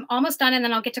 I'm almost done, and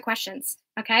then I'll get to questions,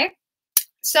 okay?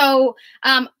 So,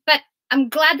 but I'm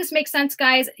glad this makes sense,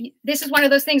 guys. This is one of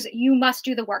those things, you must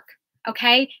do the work,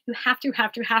 okay? You have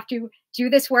to do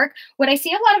this work. What I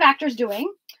see a lot of actors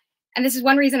doing, and this is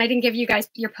one reason I didn't give you guys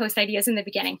your post ideas in the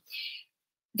beginning.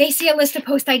 They see a list of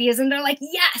post ideas and they're like,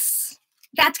 yes,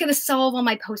 that's going to solve all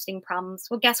my posting problems.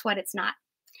 Well, guess what? It's not,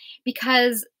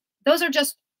 because those are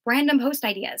just random post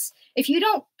ideas. If you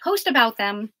don't post about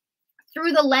them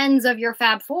through the lens of your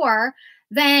Fab 4,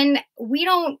 then we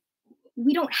don't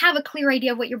have a clear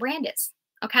idea of what your brand is.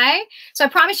 Okay. So I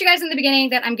promised you guys in the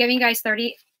beginning that I'm giving you guys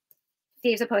 30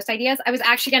 days of post ideas. I was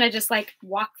actually going to just like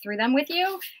walk through them with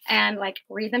you and like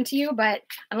read them to you, but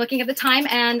I'm looking at the time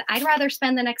and I'd rather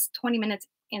spend the next 20 minutes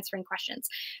answering questions.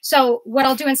 So what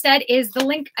I'll do instead is the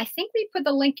link, I think we put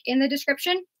the link in the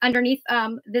description underneath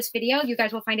this video. You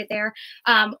guys will find it there.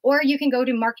 Or you can go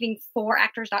to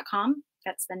marketing4actors.com.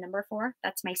 That's the number 4.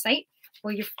 That's my site.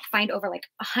 where you find over like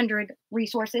 100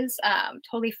 resources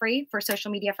totally free for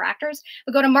social media for actors.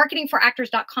 But go to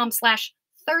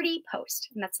marketingforactors.com/30post.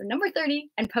 And that's the number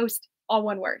 30 and post, all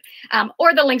one word,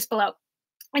 or the links below.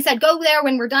 I said, go there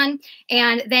when we're done.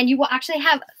 And then you will actually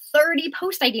have 30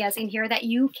 post ideas in here that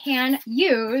you can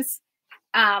use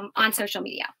on social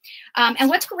media. And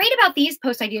what's great about these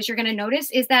post ideas you're going to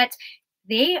notice is that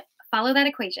they follow that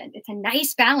equation. It's a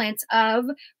nice balance of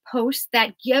posts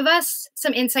that give us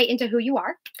some insight into who you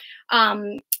are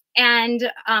and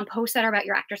posts that are about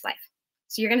your actor's life.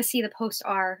 So you're going to see the posts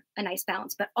are a nice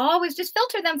balance, but always just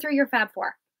filter them through your Fab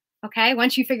 4. Okay,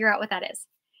 once you figure out what that is.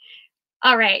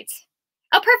 All right.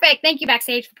 Oh, perfect. Thank you,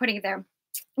 Backstage, for putting it there.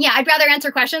 Yeah, I'd rather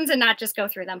answer questions and not just go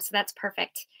through them. So that's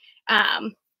perfect.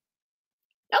 Oh,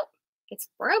 it's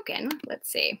broken. Let's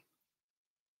see.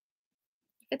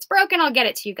 If it's broken, I'll get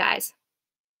it to you guys.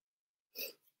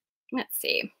 Let's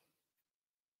see.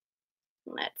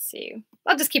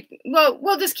 We'll just keep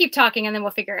talking and then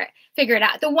we'll figure it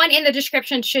out. The one in the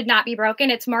description should not be broken.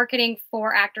 It's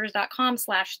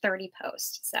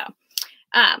marketingforactors.com/30post. So,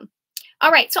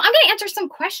 all right. So I'm going to answer some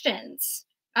questions.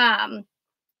 Let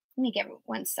me give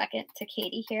 1 second to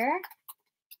Katie here.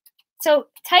 So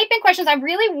type in questions. I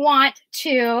really want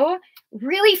to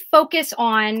focus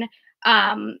on,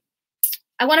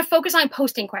 I want to focus on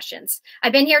posting questions.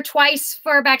 I've been here twice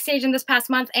for Backstage in this past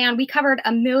month, and we covered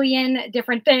a million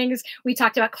different things. We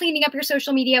talked about cleaning up your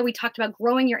social media. We talked about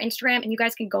growing your Instagram, and you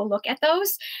guys can go look at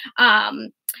those.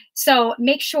 So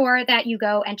make sure that you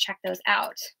go and check those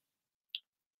out.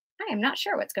 I am not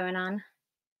sure what's going on,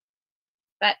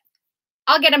 but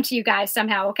I'll get them to you guys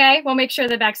somehow, okay? We'll make sure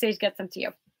that Backstage gets them to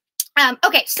you.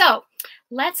 Okay, so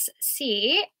let's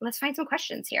see. Let's find some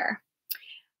questions here.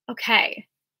 Okay.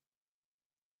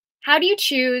 How do you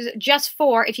choose just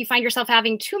 4 if you find yourself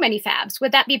having too many fabs?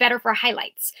 Would that be better for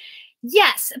highlights?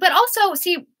 Yes, but also,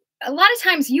 see, a lot of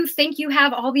times you think you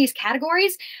have all these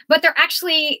categories, but they're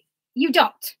actually, you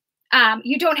don't.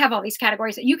 You don't have all these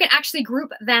categories. You can actually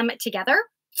group them together.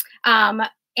 And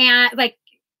like,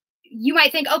 you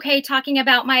might think, okay, talking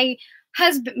about my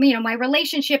husband, my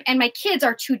relationship and my kids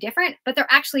are 2 different, but they're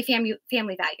actually family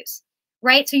values,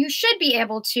 right? So you should be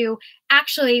able to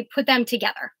actually put them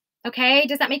together. Okay,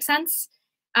 does that make sense?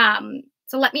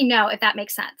 So let me know if that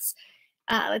makes sense.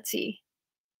 Let's see.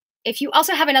 If you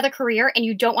also have another career and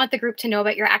you don't want the group to know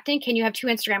about your acting, can you have 2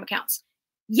 Instagram accounts?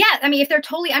 Yeah, I mean, if they're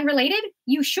totally unrelated,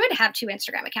 you should have 2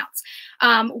 Instagram accounts.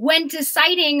 When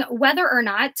deciding whether or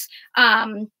not,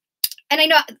 and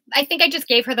I think I just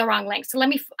gave her the wrong link. So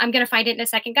I'm going to find it in a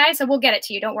second, guys. So we'll get it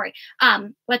to you. Don't worry.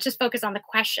 Let's just focus on the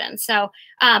question. So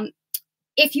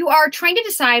if you are trying to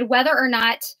decide whether or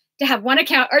not to have 1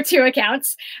 account or 2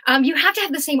 accounts, you have to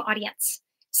have the same audience.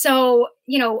 So,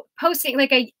 posting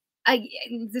like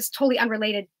this totally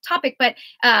unrelated topic, but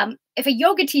if a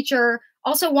yoga teacher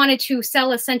also wanted to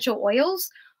sell essential oils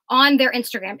on their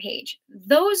Instagram page,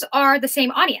 those are the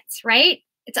same audience, right?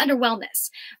 It's under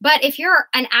wellness. But if you're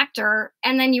an actor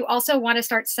and then you also want to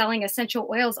start selling essential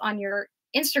oils on your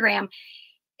Instagram,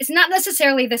 it's not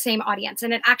necessarily the same audience,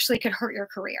 and it actually could hurt your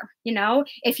career.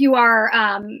 If you are,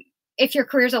 if your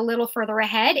career's a little further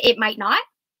ahead, it might not.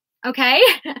 Okay.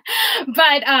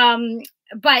 but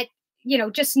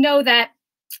just know that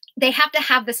they have to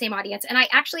have the same audience. And I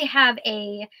actually have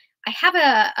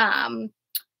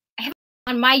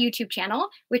on my YouTube channel,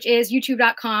 which is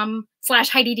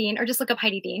youtube.com/Heidi Dean, or just look up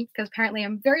Heidi Dean, because apparently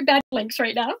I'm very bad at links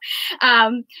right now.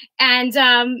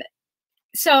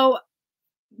 So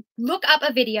look up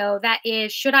a video that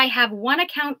is, should I have 1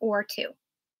 account or 2?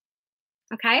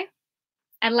 Okay.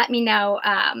 And let me know.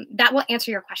 That will answer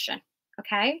your question.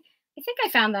 Okay. I think I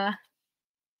found the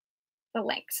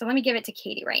link. So let me give it to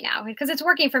Katie right now because it's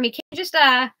working for me. Can you just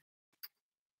try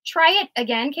it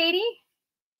again, Katie?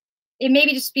 It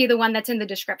maybe just be the one that's in the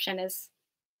description is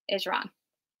wrong.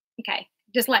 Okay.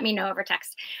 Just let me know over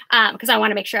text because I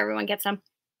want to make sure everyone gets them.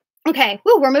 Okay.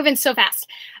 Woo, we're moving so fast.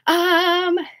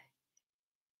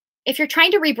 If you're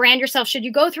trying to rebrand yourself, should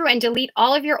you go through and delete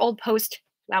all of your old posts?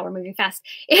 Wow, we're moving fast.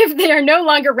 If they are no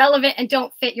longer relevant and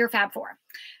don't fit your Fab 4.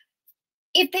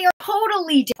 If they are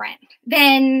totally different,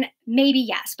 then maybe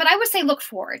yes. But I would say look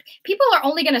forward. People are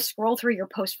only going to scroll through your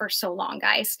post for so long,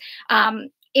 guys.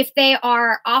 If they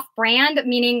are off-brand,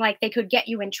 meaning like they could get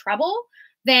you in trouble,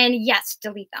 then yes,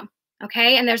 delete them.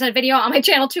 Okay. And there's a video on my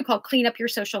channel too called Clean Up Your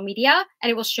Social Media. And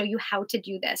it will show you how to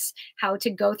do this, how to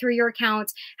go through your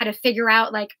accounts, how to figure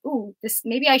out like, ooh,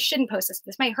 maybe I shouldn't post this.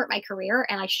 This might hurt my career.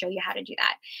 And I show you how to do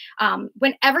that.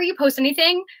 Whenever you post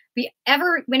anything,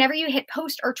 whenever you hit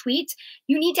post or tweet,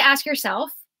 you need to ask yourself,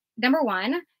 number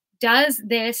 1, does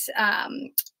this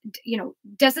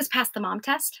does this pass the mom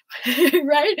test?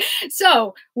 Right?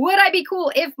 So, would I be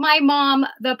cool if my mom,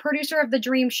 the producer of the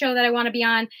dream show that I want to be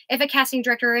on, if a casting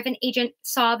director or if an agent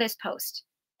saw this post?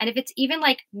 And if it's even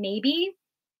like maybe,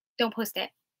 don't post it.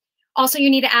 Also, you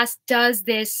need to ask, does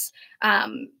this,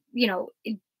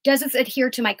 does this adhere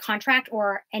to my contract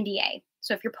or NDA?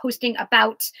 So if you're posting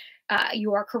about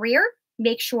your career,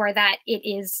 make sure that it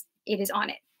is on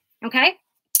it. Okay.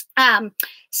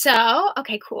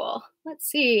 Okay, cool. Let's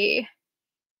see.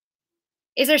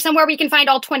 Is there somewhere we can find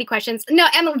all 20 questions? No,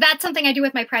 Emma, that's something I do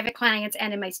with my private clients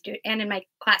and in my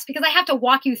class, because I have to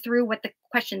walk you through what the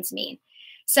questions mean.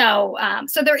 So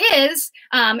there is,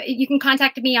 you can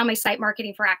contact me on my site,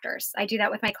 Marketing for Actors. I do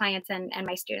that with my clients and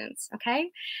my students. Okay.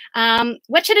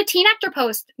 What should a teen actor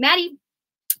post? Maddie,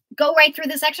 go right through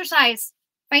this exercise.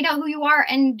 Find out who you are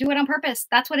and do it on purpose.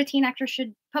 That's what a teen actor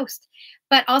should post,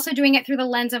 but also doing it through the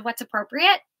lens of what's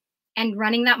appropriate and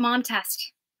running that mom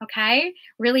test. Okay.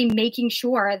 Really making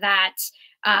sure that,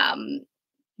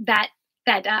 that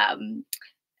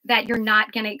you're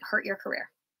not going to hurt your career.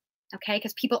 Okay.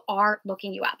 Because people are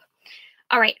looking you up.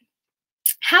 All right.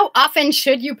 How often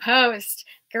should you post?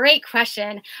 Great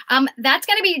question.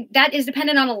 That is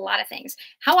dependent on a lot of things.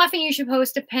 How often you should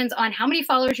post depends on how many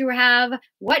followers you have,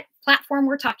 what platform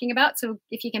we're talking about. So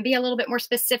if you can be a little bit more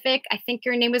specific, I think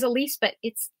your name was Elise, but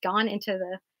it's gone into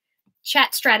the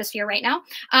chat stratosphere right now.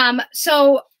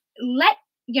 So let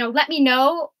me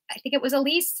know. I think it was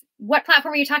Elise. What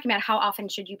platform are you talking about? How often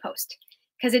should you post?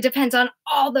 Because it depends on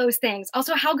all those things.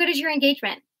 Also, how good is your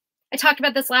engagement? I talked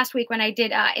about this last week when I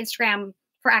did Instagram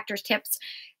for Actors tips.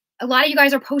 A lot of you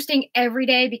guys are posting every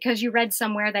day because you read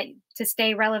somewhere that to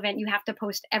stay relevant, you have to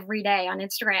post every day on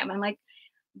Instagram. I'm like,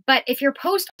 but if your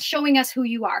post showing us who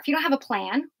you are, if you don't have a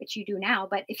plan, which you do now,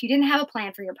 but if you didn't have a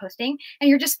plan for your posting and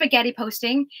you're just spaghetti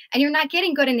posting and you're not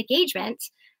getting good engagement,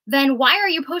 then why are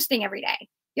you posting every day?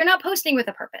 You're not posting with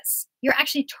a purpose. You're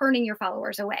actually turning your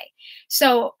followers away.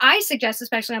 So I suggest,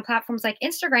 especially on platforms like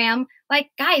Instagram, like,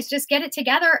 guys, just get it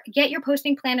together, get your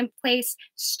posting plan in place,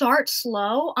 start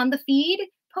slow on the feed,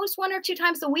 post 1 or 2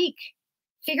 times a week,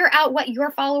 figure out what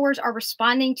your followers are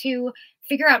responding to,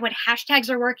 figure out what hashtags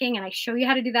are working. And I show you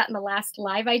how to do that in the last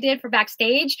live I did for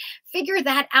Backstage. Figure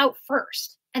that out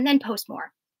first and then post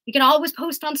more. You can always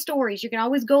post on stories. You can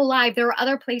always go live. There are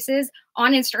other places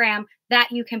on Instagram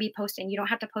that you can be posting. You don't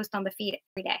have to post on the feed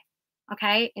every day.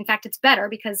 Okay. In fact, it's better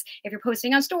because if you're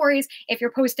posting on stories, if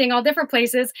you're posting all different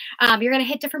places, you're going to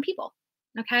hit different people.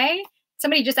 Okay.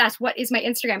 Somebody just asked, what is my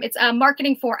Instagram? It's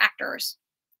Marketing for Actors.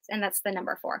 And that's the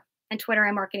number 4. And Twitter,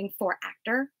 I'm Marketing for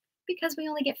Actor because we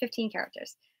only get 15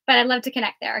 characters. But I'd love to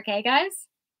connect there. Okay, guys?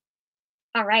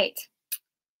 All right.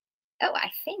 Oh, I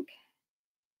think.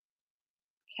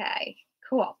 Okay,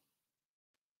 cool.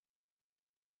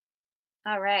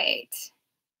 All right.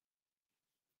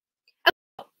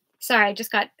 Oh, sorry, I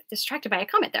just got distracted by a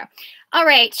comment there. All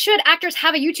right. Should actors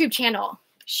have a YouTube channel?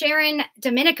 Sharon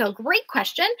Domenico, great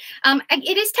question.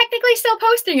 It is technically still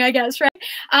posting, I guess, right?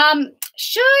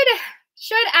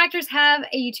 Should actors have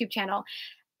a YouTube channel?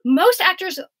 Most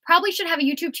actors probably should have a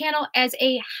YouTube channel as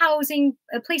a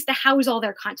place to house all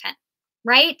their content,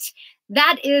 right?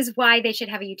 That is why they should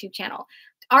have a YouTube channel.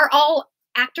 Are all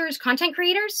actors content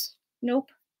creators? Nope,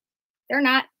 they're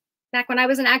not. Back when I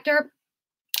was an actor,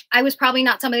 I was probably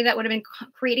not somebody that would have been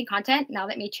creating content. Now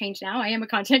that may change now. I am a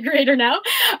content creator now.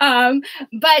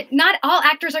 But not all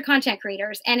actors are content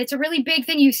creators. And it's a really big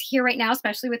thing you hear right now,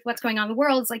 especially with what's going on in the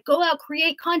world. It's like, go out,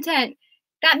 create content.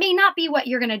 That may not be what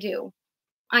you're going to do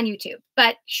on YouTube.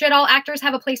 But should all actors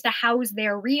have a place to house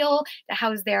their reel, to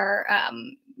house their,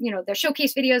 their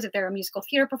showcase videos if they're a musical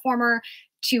theater performer,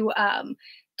 to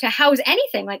house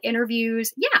anything like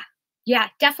interviews? Yeah,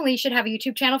 definitely should have a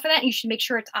YouTube channel for that. And you should make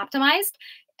sure it's optimized.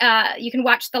 You can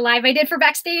watch the live I did for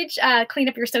Backstage, Clean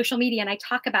Up Your Social Media. And I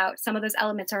talk about some of those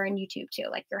elements are in YouTube too,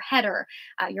 like your header,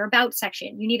 your about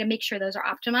section. You need to make sure those are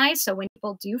optimized. So when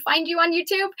people do find you on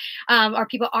YouTube or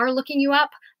people are looking you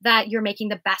up, that you're making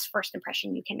the best first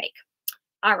impression you can make.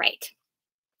 All right.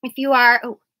 If you are,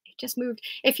 it just moved.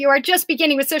 If you are just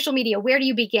beginning with social media, where do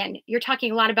you begin? You're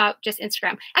talking a lot about just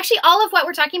Instagram. Actually, all of what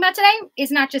we're talking about today is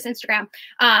not just Instagram.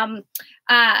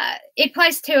 It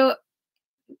applies to,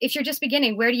 if you're just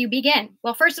beginning, where do you begin?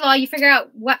 Well, first of all, you figure out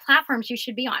what platforms you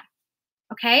should be on.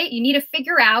 Okay. You need to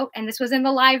figure out, and this was in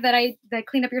the live that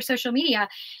Clean Up Your Social Media.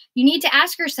 You need to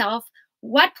ask yourself,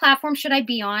 what platform should I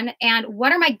be on? And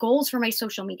what are my goals for my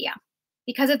social media?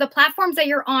 Because if the platforms that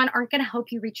you're on aren't going to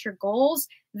help you reach your goals,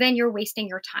 then you're wasting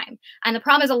your time. And the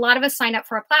problem is a lot of us sign up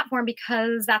for a platform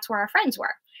because that's where our friends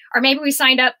were, or maybe we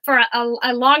signed up for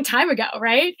a long time ago,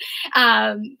 right?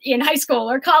 In high school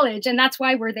or college, and that's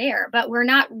why we're there, but we're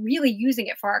not really using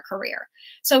it for our career.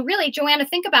 So really, Joanna,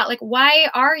 think about like, why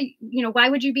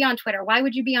would you be on Twitter? Why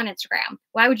would you be on Instagram?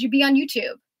 Why would you be on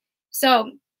YouTube?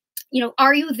 So,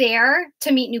 are you there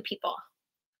to meet new people?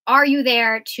 Are you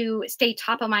there to stay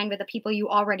top of mind with the people you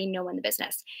already know in the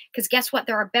business? Because guess what?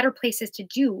 There are better places to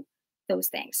do those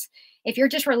things. If you're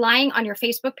just relying on your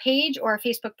Facebook page or a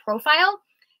Facebook profile,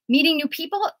 meeting new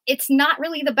people, it's not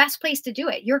really the best place to do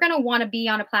it. You're going to want to be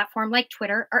on a platform like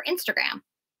Twitter or Instagram.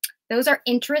 Those are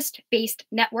interest-based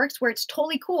networks where it's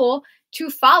totally cool to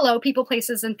follow people,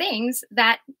 places, and things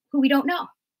who we don't know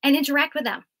and interact with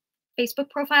them. Facebook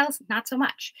profiles, not so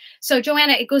much. So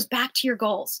Joanna, it goes back to your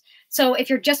goals. So if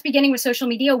you're just beginning with social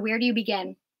media, where do you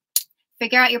begin?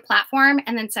 Figure out your platform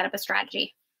and then set up a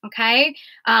strategy. Okay.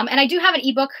 And I do have an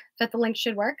ebook that the link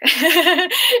should work.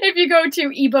 If you go to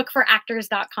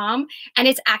ebookforactors.com, and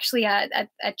it's actually a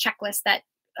checklist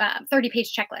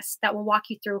 30-page checklist that will walk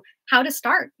you through how to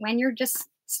start when you're just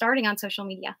starting on social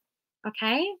media.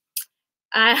 Okay.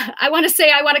 I want to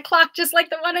say I want a clock just like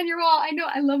the one on your wall. I know,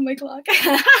 I love my clock.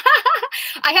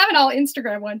 I have an all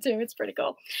Instagram one too. It's pretty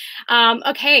cool.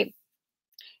 Okay.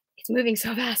 It's moving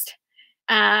so fast.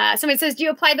 Somebody says, do you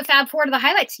apply the Fab Four to the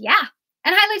highlights? Yeah.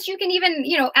 And highlights, you can even,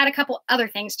 add a couple other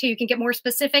things too. You can get more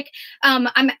specific.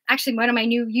 I'm actually, one of my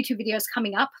new YouTube videos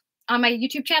coming up on my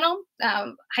YouTube channel,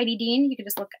 Heidi Dean. You can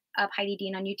just look up Heidi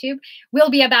Dean on YouTube.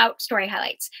 Will be about story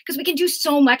highlights, because we can do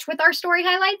so much with our story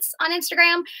highlights on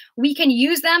Instagram. We can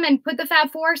use them and put the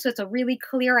Fab Four, so it's a really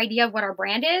clear idea of what our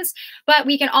brand is. But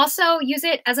we can also use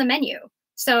it as a menu.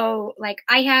 So like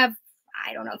I have,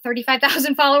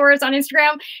 35,000 followers on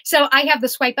Instagram. So I have the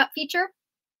swipe up feature.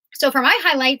 So for my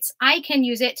highlights, I can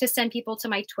use it to send people to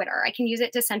my Twitter. I can use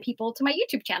it to send people to my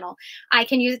YouTube channel. I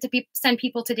can use it to send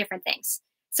people to different things.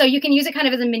 So you can use it kind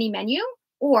of as a mini menu,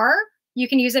 or you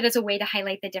can use it as a way to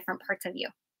highlight the different parts of you.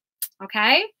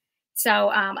 Okay.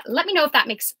 So let me know if that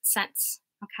makes sense.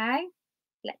 Okay.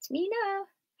 Let me know.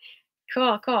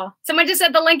 Cool. Cool. Someone just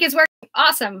said the link is working.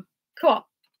 Awesome. Cool.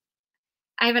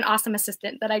 I have an awesome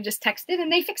assistant that I just texted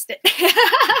and they fixed it.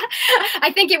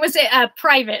 I think it was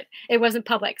private. It wasn't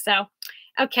public. So,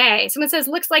 okay. Someone says,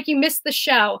 looks like you missed the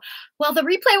show. Well, the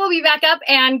replay will be back up,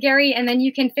 and Gary, and then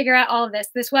you can figure out all of this.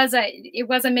 It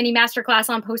was a mini masterclass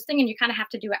on posting, and you kind of have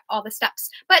to do all the steps,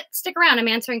 but stick around. I'm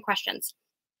answering questions.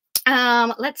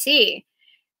 Let's see.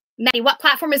 Maddie, what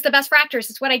platform is the best for actors?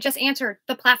 It's what I just answered.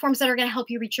 The platforms that are going to help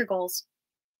you reach your goals.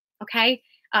 Okay.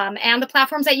 And the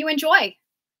platforms that you enjoy.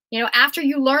 After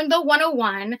you learn the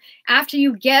 101, after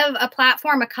you give a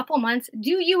platform a couple months,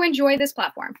 do you enjoy this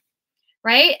platform?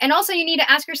 Right? And also you need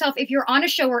to ask yourself, if you're on a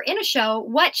show or in a show,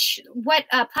 what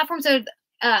platforms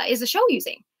is the show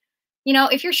using?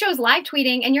 If your show's live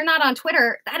tweeting and you're not on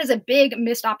Twitter, that is a big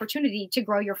missed opportunity to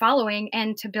grow your following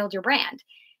and to build your brand.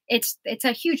 It's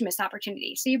a huge missed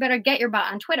opportunity. So you better get your butt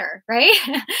on Twitter, right?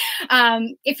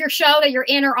 If your show that you're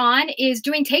in or on is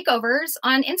doing takeovers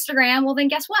on Instagram, well, then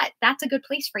guess what? That's a good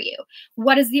place for you.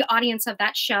 What is the audience of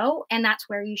that show? And that's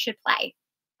where you should play.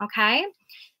 Okay.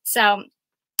 So,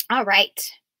 all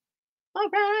right. All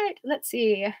right. Let's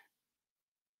see.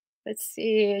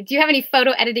 Do you have any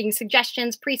photo editing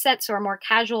suggestions, presets, or more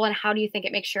casual? And how do you think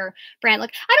it makes your brand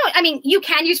look? You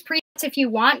can use presets if you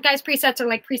want. Guys, presets are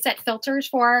like preset filters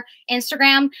for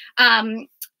Instagram.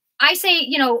 I say,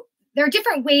 there are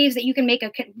different ways that you can make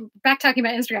back talking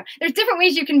about Instagram. There's different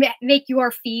ways you can make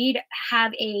your feed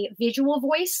have a visual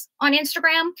voice on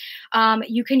Instagram.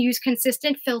 You can use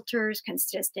consistent filters,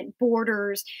 consistent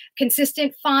borders,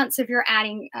 consistent fonts. If you're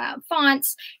adding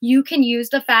fonts, you can use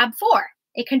the Fab Four.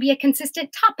 It can be a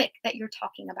consistent topic that you're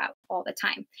talking about all the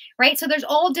time, right? So there's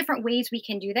all different ways we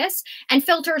can do this, and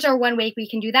filters are one way we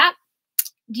can do that.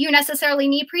 Do you necessarily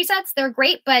need presets? They're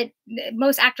great, but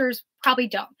most actors probably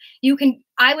don't.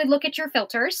 I would look at your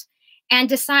filters and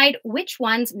decide which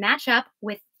ones match up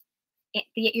with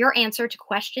your answer to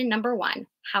question number one.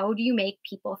 How do you make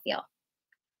people feel?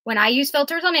 When I use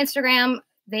filters on Instagram,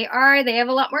 they have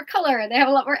a lot more color. They have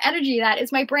a lot more energy. That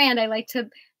is my brand. I like to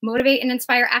motivate and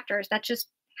inspire actors. That's just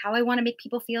how I want to make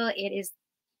people feel. It is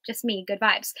just me, good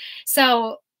vibes.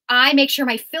 So I make sure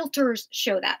my filters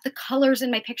show that. The colors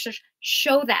in my pictures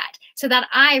show that, so that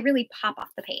I really pop off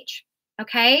the page.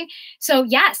 Okay. So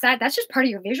yes, that's just part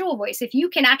of your visual voice. If you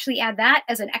can actually add that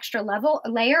as an extra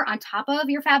layer on top of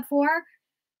your Fab Four,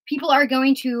 people are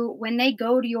going to, when they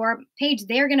go to your page,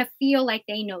 they're going to feel like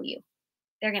they know you.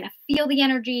 They're going to feel the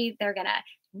energy. They're going to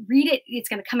read it. It's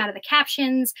going to come out of the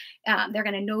captions. They're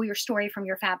going to know your story from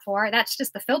your Fab Four. That's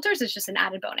just the filters. It's just an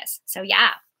added bonus. So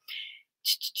yeah.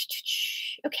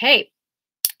 Okay.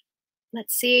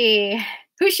 Let's see.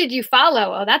 Who should you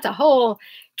follow? Oh, that's a whole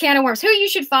can of worms. Who you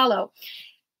should follow?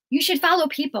 You should follow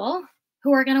people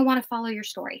who are going to want to follow your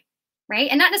story, right?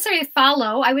 And not necessarily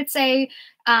follow. I would say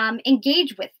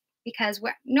engage with, because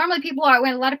normally people are,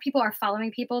 when a lot of people are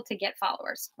following people to get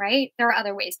followers, right? There are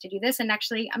other ways to do this. And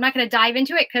actually, I'm not going to dive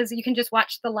into it because you can just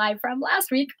watch the live from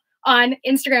last week on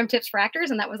Instagram Tips for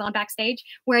Actors, and that was on Backstage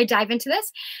where I dive into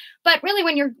this. But really,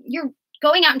 when you're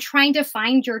going out and trying to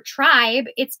find your tribe,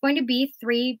 it's going to be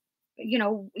three.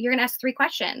 You're going to ask three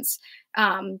questions.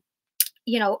 Who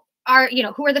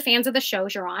are the fans of the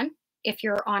shows you're on, if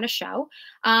you're on a show,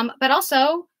 but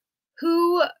also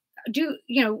who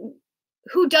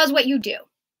does what you do.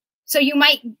 So you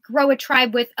might grow a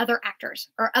tribe with other actors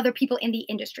or other people in the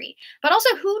industry, but also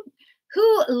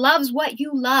who loves what you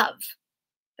love.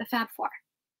 The Fab Four.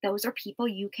 Those are people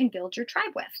you can build your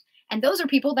tribe with. And those are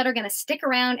people that are going to stick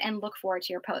around and look forward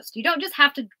to your post. You don't just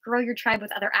have to grow your tribe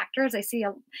with other actors. I see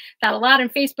that a lot in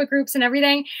Facebook groups and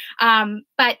everything.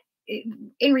 But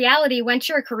in reality, once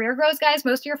your career grows, guys,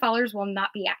 most of your followers will not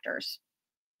be actors.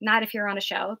 Not if you're on a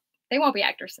show. They won't be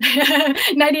actors.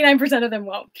 99% of them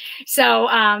won't.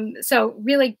 So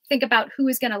really think about who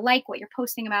is going to like what you're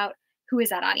posting about. Who is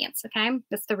that audience? Okay.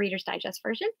 That's the Reader's Digest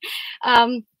version.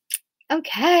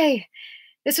 Okay.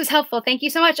 This was helpful. Thank you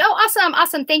so much. Oh, awesome.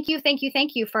 Awesome. Thank you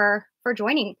for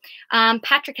joining.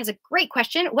 Patrick has a great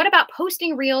question. What about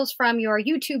posting reels from your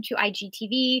YouTube to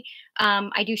IGTV?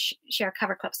 I do share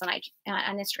cover clips on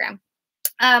Instagram.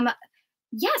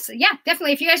 Yes, yeah,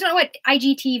 definitely. If you guys don't know what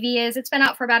IGTV is, it's been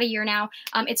out for about a year now.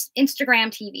 It's Instagram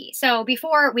TV. So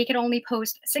before, we could only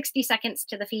post 60 seconds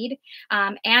to the feed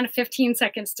and 15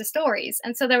 seconds to stories.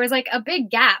 And so there was like a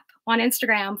big gap on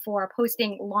Instagram for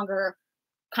posting longer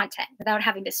content without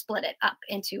having to split it up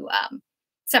into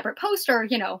separate posts or,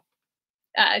 1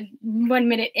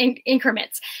 minute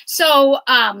increments. So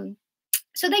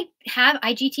they have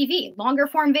IGTV, longer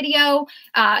form video.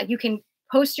 You can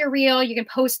post your reel, you can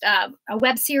post a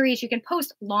web series, you can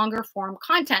post longer form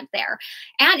content there.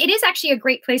 And it is actually a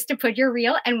great place to put your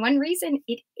reel. And one reason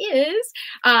it is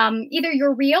either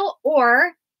your reel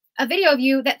or a video of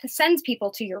you that sends people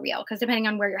to your reel, because depending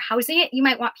on where you're housing it, you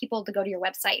might want people to go to your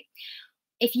website.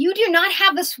 If you do not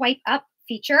have the swipe up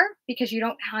feature because you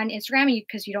don't on Instagram,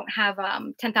 because you don't have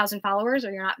 10,000 followers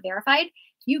or you're not verified,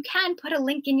 you can put a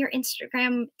link in your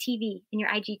Instagram TV, in your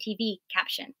IGTV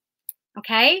caption.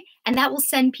 Okay. And that will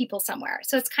send people somewhere.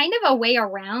 So it's kind of a way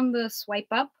around the swipe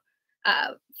up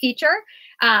feature.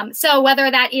 So whether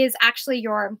that is actually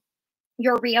your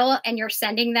reel and you're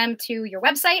sending them to your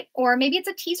website, or maybe it's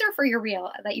a teaser for your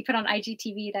reel that you put on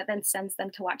IGTV that then sends them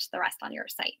to watch the rest on your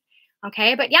site.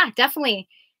 Okay. But yeah, definitely.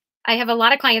 I have a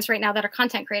lot of clients right now that are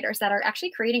content creators that are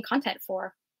actually creating content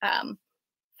for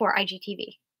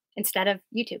IGTV instead of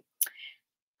YouTube.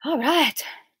 All right.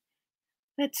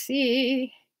 Let's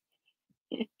see.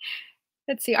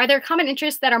 Let's see. Are there common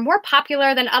interests that are more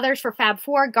popular than others for Fab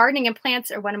Four? Gardening and plants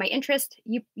are one of my interests.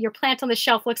 Your plant on the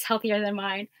shelf looks healthier than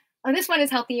mine. Oh, this one is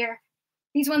healthier.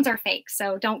 These ones are fake,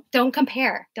 so don't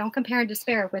compare. Don't compare and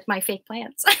despair with my fake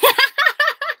plants.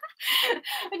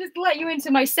 I just let you into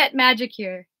my set magic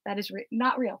here. That is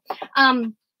not real.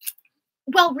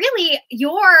 Well, really,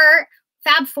 your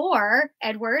Fab Four,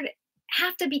 Edward,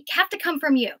 have to come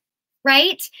from you,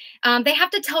 right? They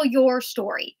have to tell your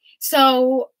story.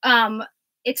 So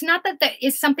it's not that there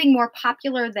is something more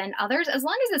popular than others, as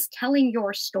long as it's telling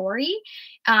your story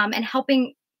and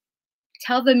helping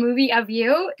tell the movie of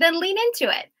you, then lean into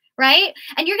it, right?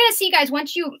 And you're going to see, guys,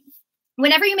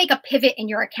 whenever you make a pivot in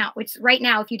your account, which right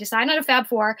now, if you decide on a Fab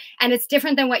Four and it's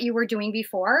different than what you were doing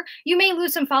before, you may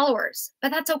lose some followers, but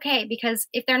that's okay, because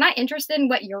if they're not interested in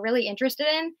what you're really interested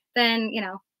in, then,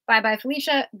 bye-bye,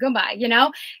 Felicia, goodbye,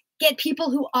 Get people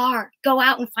who are. Go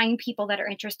out and find people that are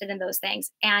interested in those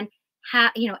things, and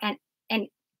and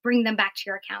bring them back to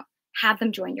your account. Have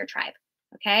them join your tribe.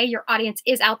 Okay, your audience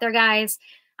is out there, guys,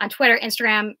 on Twitter,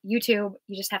 Instagram, YouTube.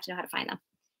 You just have to know how to find them.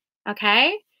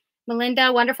 Okay,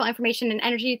 Melinda, wonderful information and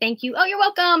energy. Thank you. Oh, you're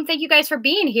welcome. Thank you guys for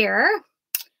being here.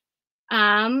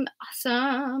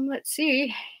 Awesome. Let's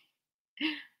see.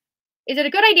 Is it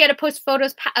a good idea to post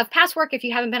photos of past work if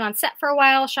you haven't been on set for a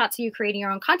while? Shots of you creating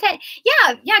your own content?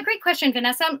 Yeah, great question,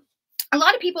 Vanessa. A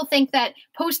lot of people think that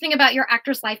posting about your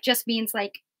actor's life just means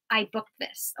like, I booked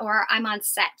this or I'm on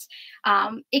set.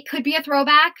 It could be a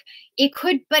throwback.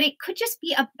 But it could just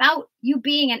be about you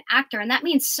being an actor. And that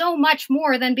means so much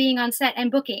more than being on set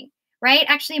and booking, right?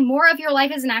 Actually, more of your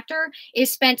life as an actor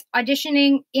is spent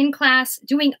auditioning, in class,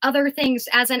 doing other things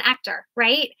as an actor,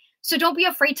 right? So don't be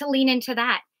afraid to lean into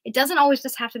that. It doesn't always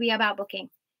just have to be about booking,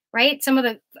 right? Some of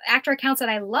the actor accounts that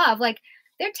I love, like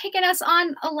they're taking us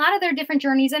on a lot of their different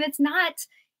journeys, and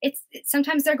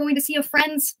sometimes they're going to see a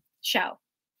friend's show,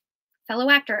 fellow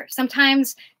actor.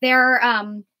 Sometimes they're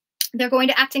going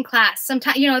to acting class.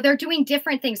 Sometimes, they're doing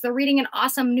different things. They're reading an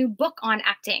awesome new book on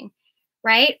acting,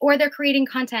 right? Or they're creating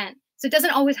content. So it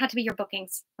doesn't always have to be your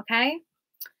bookings, okay?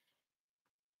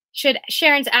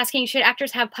 Sharon's asking, should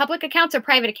actors have public accounts or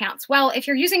private accounts? Well, if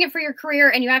you're using it for your career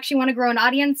and you actually want to grow an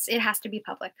audience, it has to be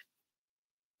public.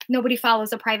 Nobody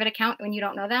follows a private account when you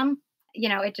don't know them.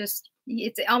 It's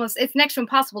next to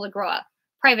impossible to grow a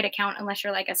private account unless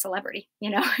you're like a celebrity,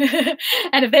 and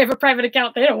if they have a private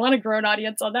account, they don't want to grow an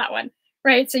audience on that one,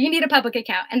 right? So you need a public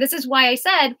account. And this is why I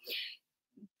said,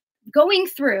 going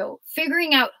through,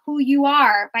 figuring out who you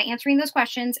are by answering those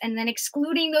questions and then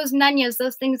excluding those nunyas,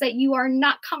 those things that you are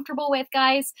not comfortable with,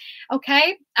 guys,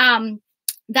 okay?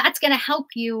 That's going to help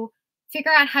you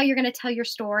figure out how you're going to tell your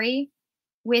story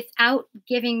without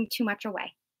giving too much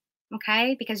away,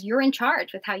 okay? Because you're in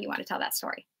charge with how you want to tell that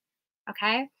story,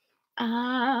 okay?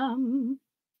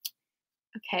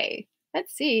 Okay,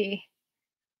 let's see.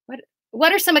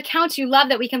 What are some accounts you love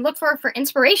that we can look for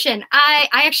inspiration? I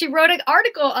actually wrote an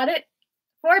article on it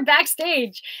for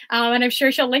Backstage, and I'm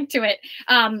sure she'll link to it.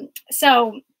 I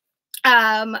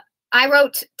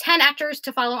wrote 10 actors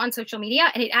to follow on social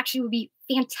media, and it actually would be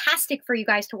fantastic for you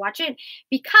guys to watch it,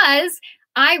 because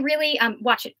I really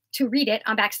watch it to read it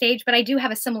on Backstage, but I do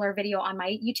have a similar video on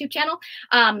my YouTube channel.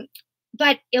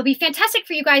 But it'll be fantastic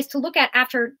for you guys to look at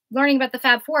after learning about the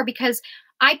Fab Four, because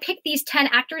I picked these 10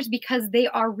 actors because they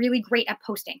are really great at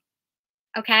posting.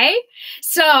 Okay,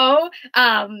 so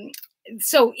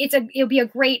it'll be a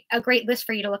great list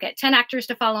for you to look at. 10 actors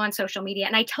to follow on social media,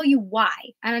 and I tell you why.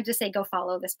 I don't just say go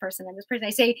follow this person and this person.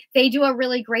 I say they do a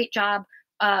really great job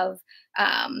of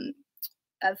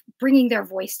bringing their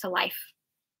voice to life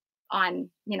on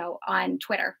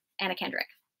Twitter. Anna Kendrick.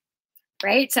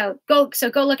 Right. So go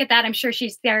look at that. I'm sure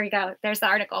there you go. There's the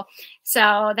article.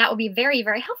 So that will be very,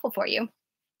 very helpful for you.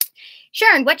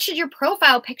 Sharon, what should your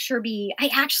profile picture be?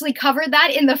 I actually covered that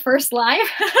in the first live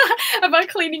about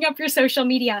cleaning up your social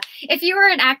media. If you are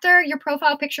an actor, your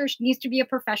profile picture needs to be a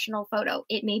professional photo.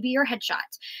 It may be your headshot.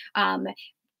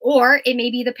 Or it may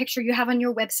be the picture you have on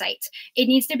your website. It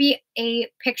needs to be a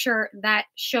picture that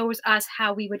shows us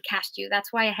how we would cast you.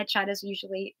 That's why a headshot is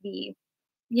usually the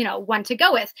one to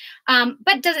go with.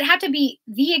 But does it have to be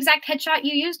the exact headshot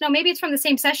you use? No, maybe it's from the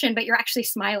same session, but you're actually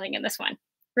smiling in this one,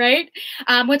 right?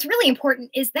 What's really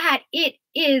important is that it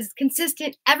is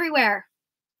consistent everywhere,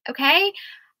 okay?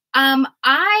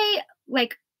 I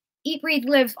eat, breathe,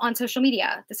 live on social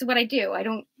media. This is what I do. I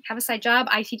don't have a side job.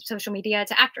 I teach social media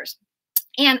to actors.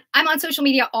 And I'm on social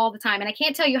media all the time. And I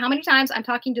can't tell you how many times I'm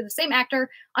talking to the same actor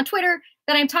on Twitter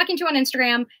that I'm talking to on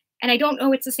Instagram, and I don't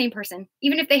know it's the same person,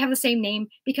 even if they have the same name,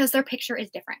 because their picture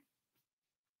is different,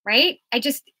 right?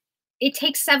 It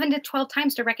takes 7 to 12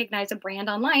 times to recognize a brand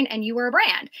online, and you are a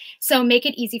brand. So make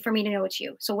it easy for me to know it's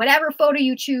you. So whatever photo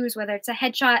you choose, whether it's a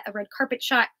headshot, a red carpet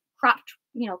shot, cropped,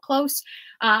 close,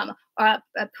 a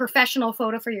professional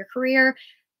photo for your career,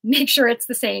 make sure it's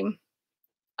the same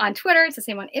on Twitter. It's the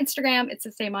same on Instagram. It's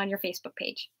the same on your Facebook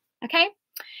page. Okay.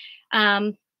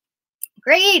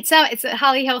 Great. So it's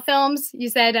Holly Hill Films. You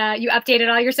said you updated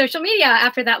all your social media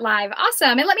after that live.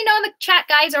 Awesome. And let me know in the chat,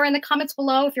 guys, or in the comments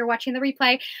below if you're watching the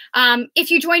replay,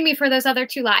 if you joined me for those other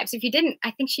 2 lives. If you didn't,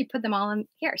 I think she put them all in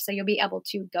here, so you'll be able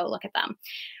to go look at them.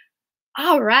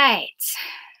 All right.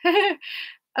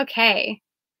 Okay.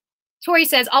 Tori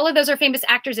says, all of those are famous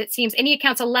actors, it seems. Any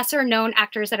accounts of lesser known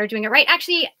actors that are doing it right?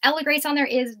 Actually, Ella Grace on there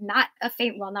is not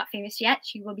not famous yet.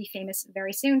 She will be famous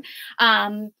very soon.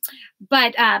 But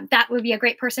that would be a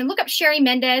great person. Look up Sherry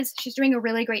Mendez. She's doing a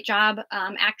really great job,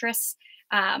 actress.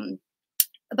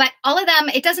 But all of them,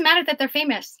 it doesn't matter that they're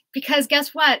famous, because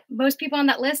guess what? Most people on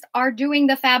that list are doing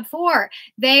the Fab Four.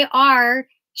 They are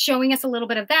showing us a little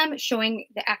bit of them, showing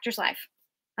the actor's life.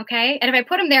 Okay. And if I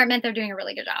put them there, it meant they're doing a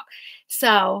really good job.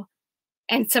 So,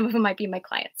 and some of them might be my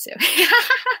clients too.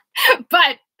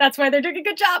 But that's why they're doing a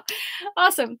good job.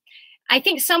 Awesome. I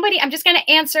think I'm just going to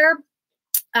answer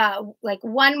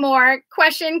one more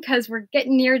question, because we're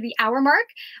getting near the hour mark.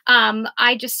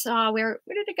 I just saw, where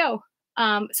did it go?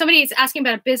 Somebody's asking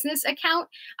about a business account.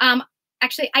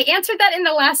 Actually, I answered that in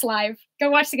the last live. Go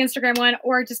watch the Instagram one,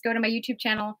 or just go to my YouTube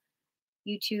channel,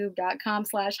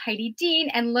 youtube.com/Heidi Dean,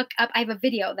 and look up. I have a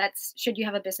video that's should you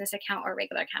have a business account or a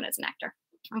regular account as an actor.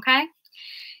 Okay.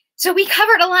 So we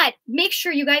covered a lot. Make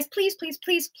sure you guys, please, please,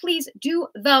 please, please do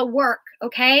the work.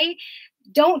 Okay.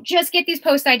 Don't just get these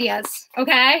post ideas.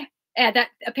 Okay. That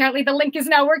apparently the link is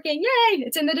now working. Yay.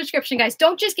 It's in the description, guys.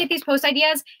 Don't just get these post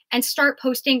ideas and start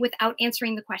posting without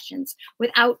answering the questions,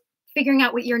 without figuring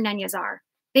out what your nunyas are.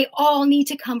 They all need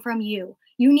to come from you.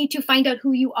 You need to find out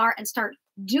who you are and start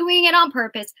doing it on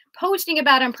purpose, posting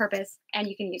about it on purpose, and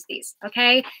you can use these,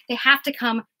 okay? They have to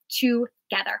come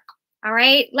together. All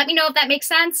right? Let me know if that makes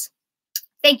sense.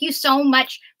 Thank you so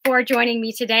much for joining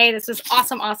me today. This was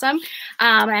awesome.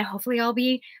 And hopefully I'll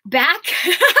be back.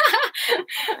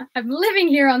 I'm living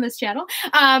here on this channel.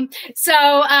 I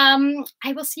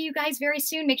will see you guys very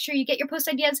soon. Make sure you get your post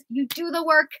ideas, you do the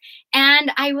work,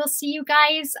 and I will see you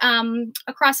guys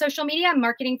across social media,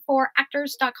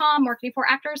 marketingforactors.com, marketing for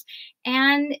actors.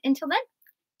 And until then,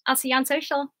 I'll see you on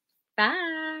social.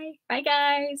 Bye. Bye,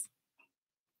 guys.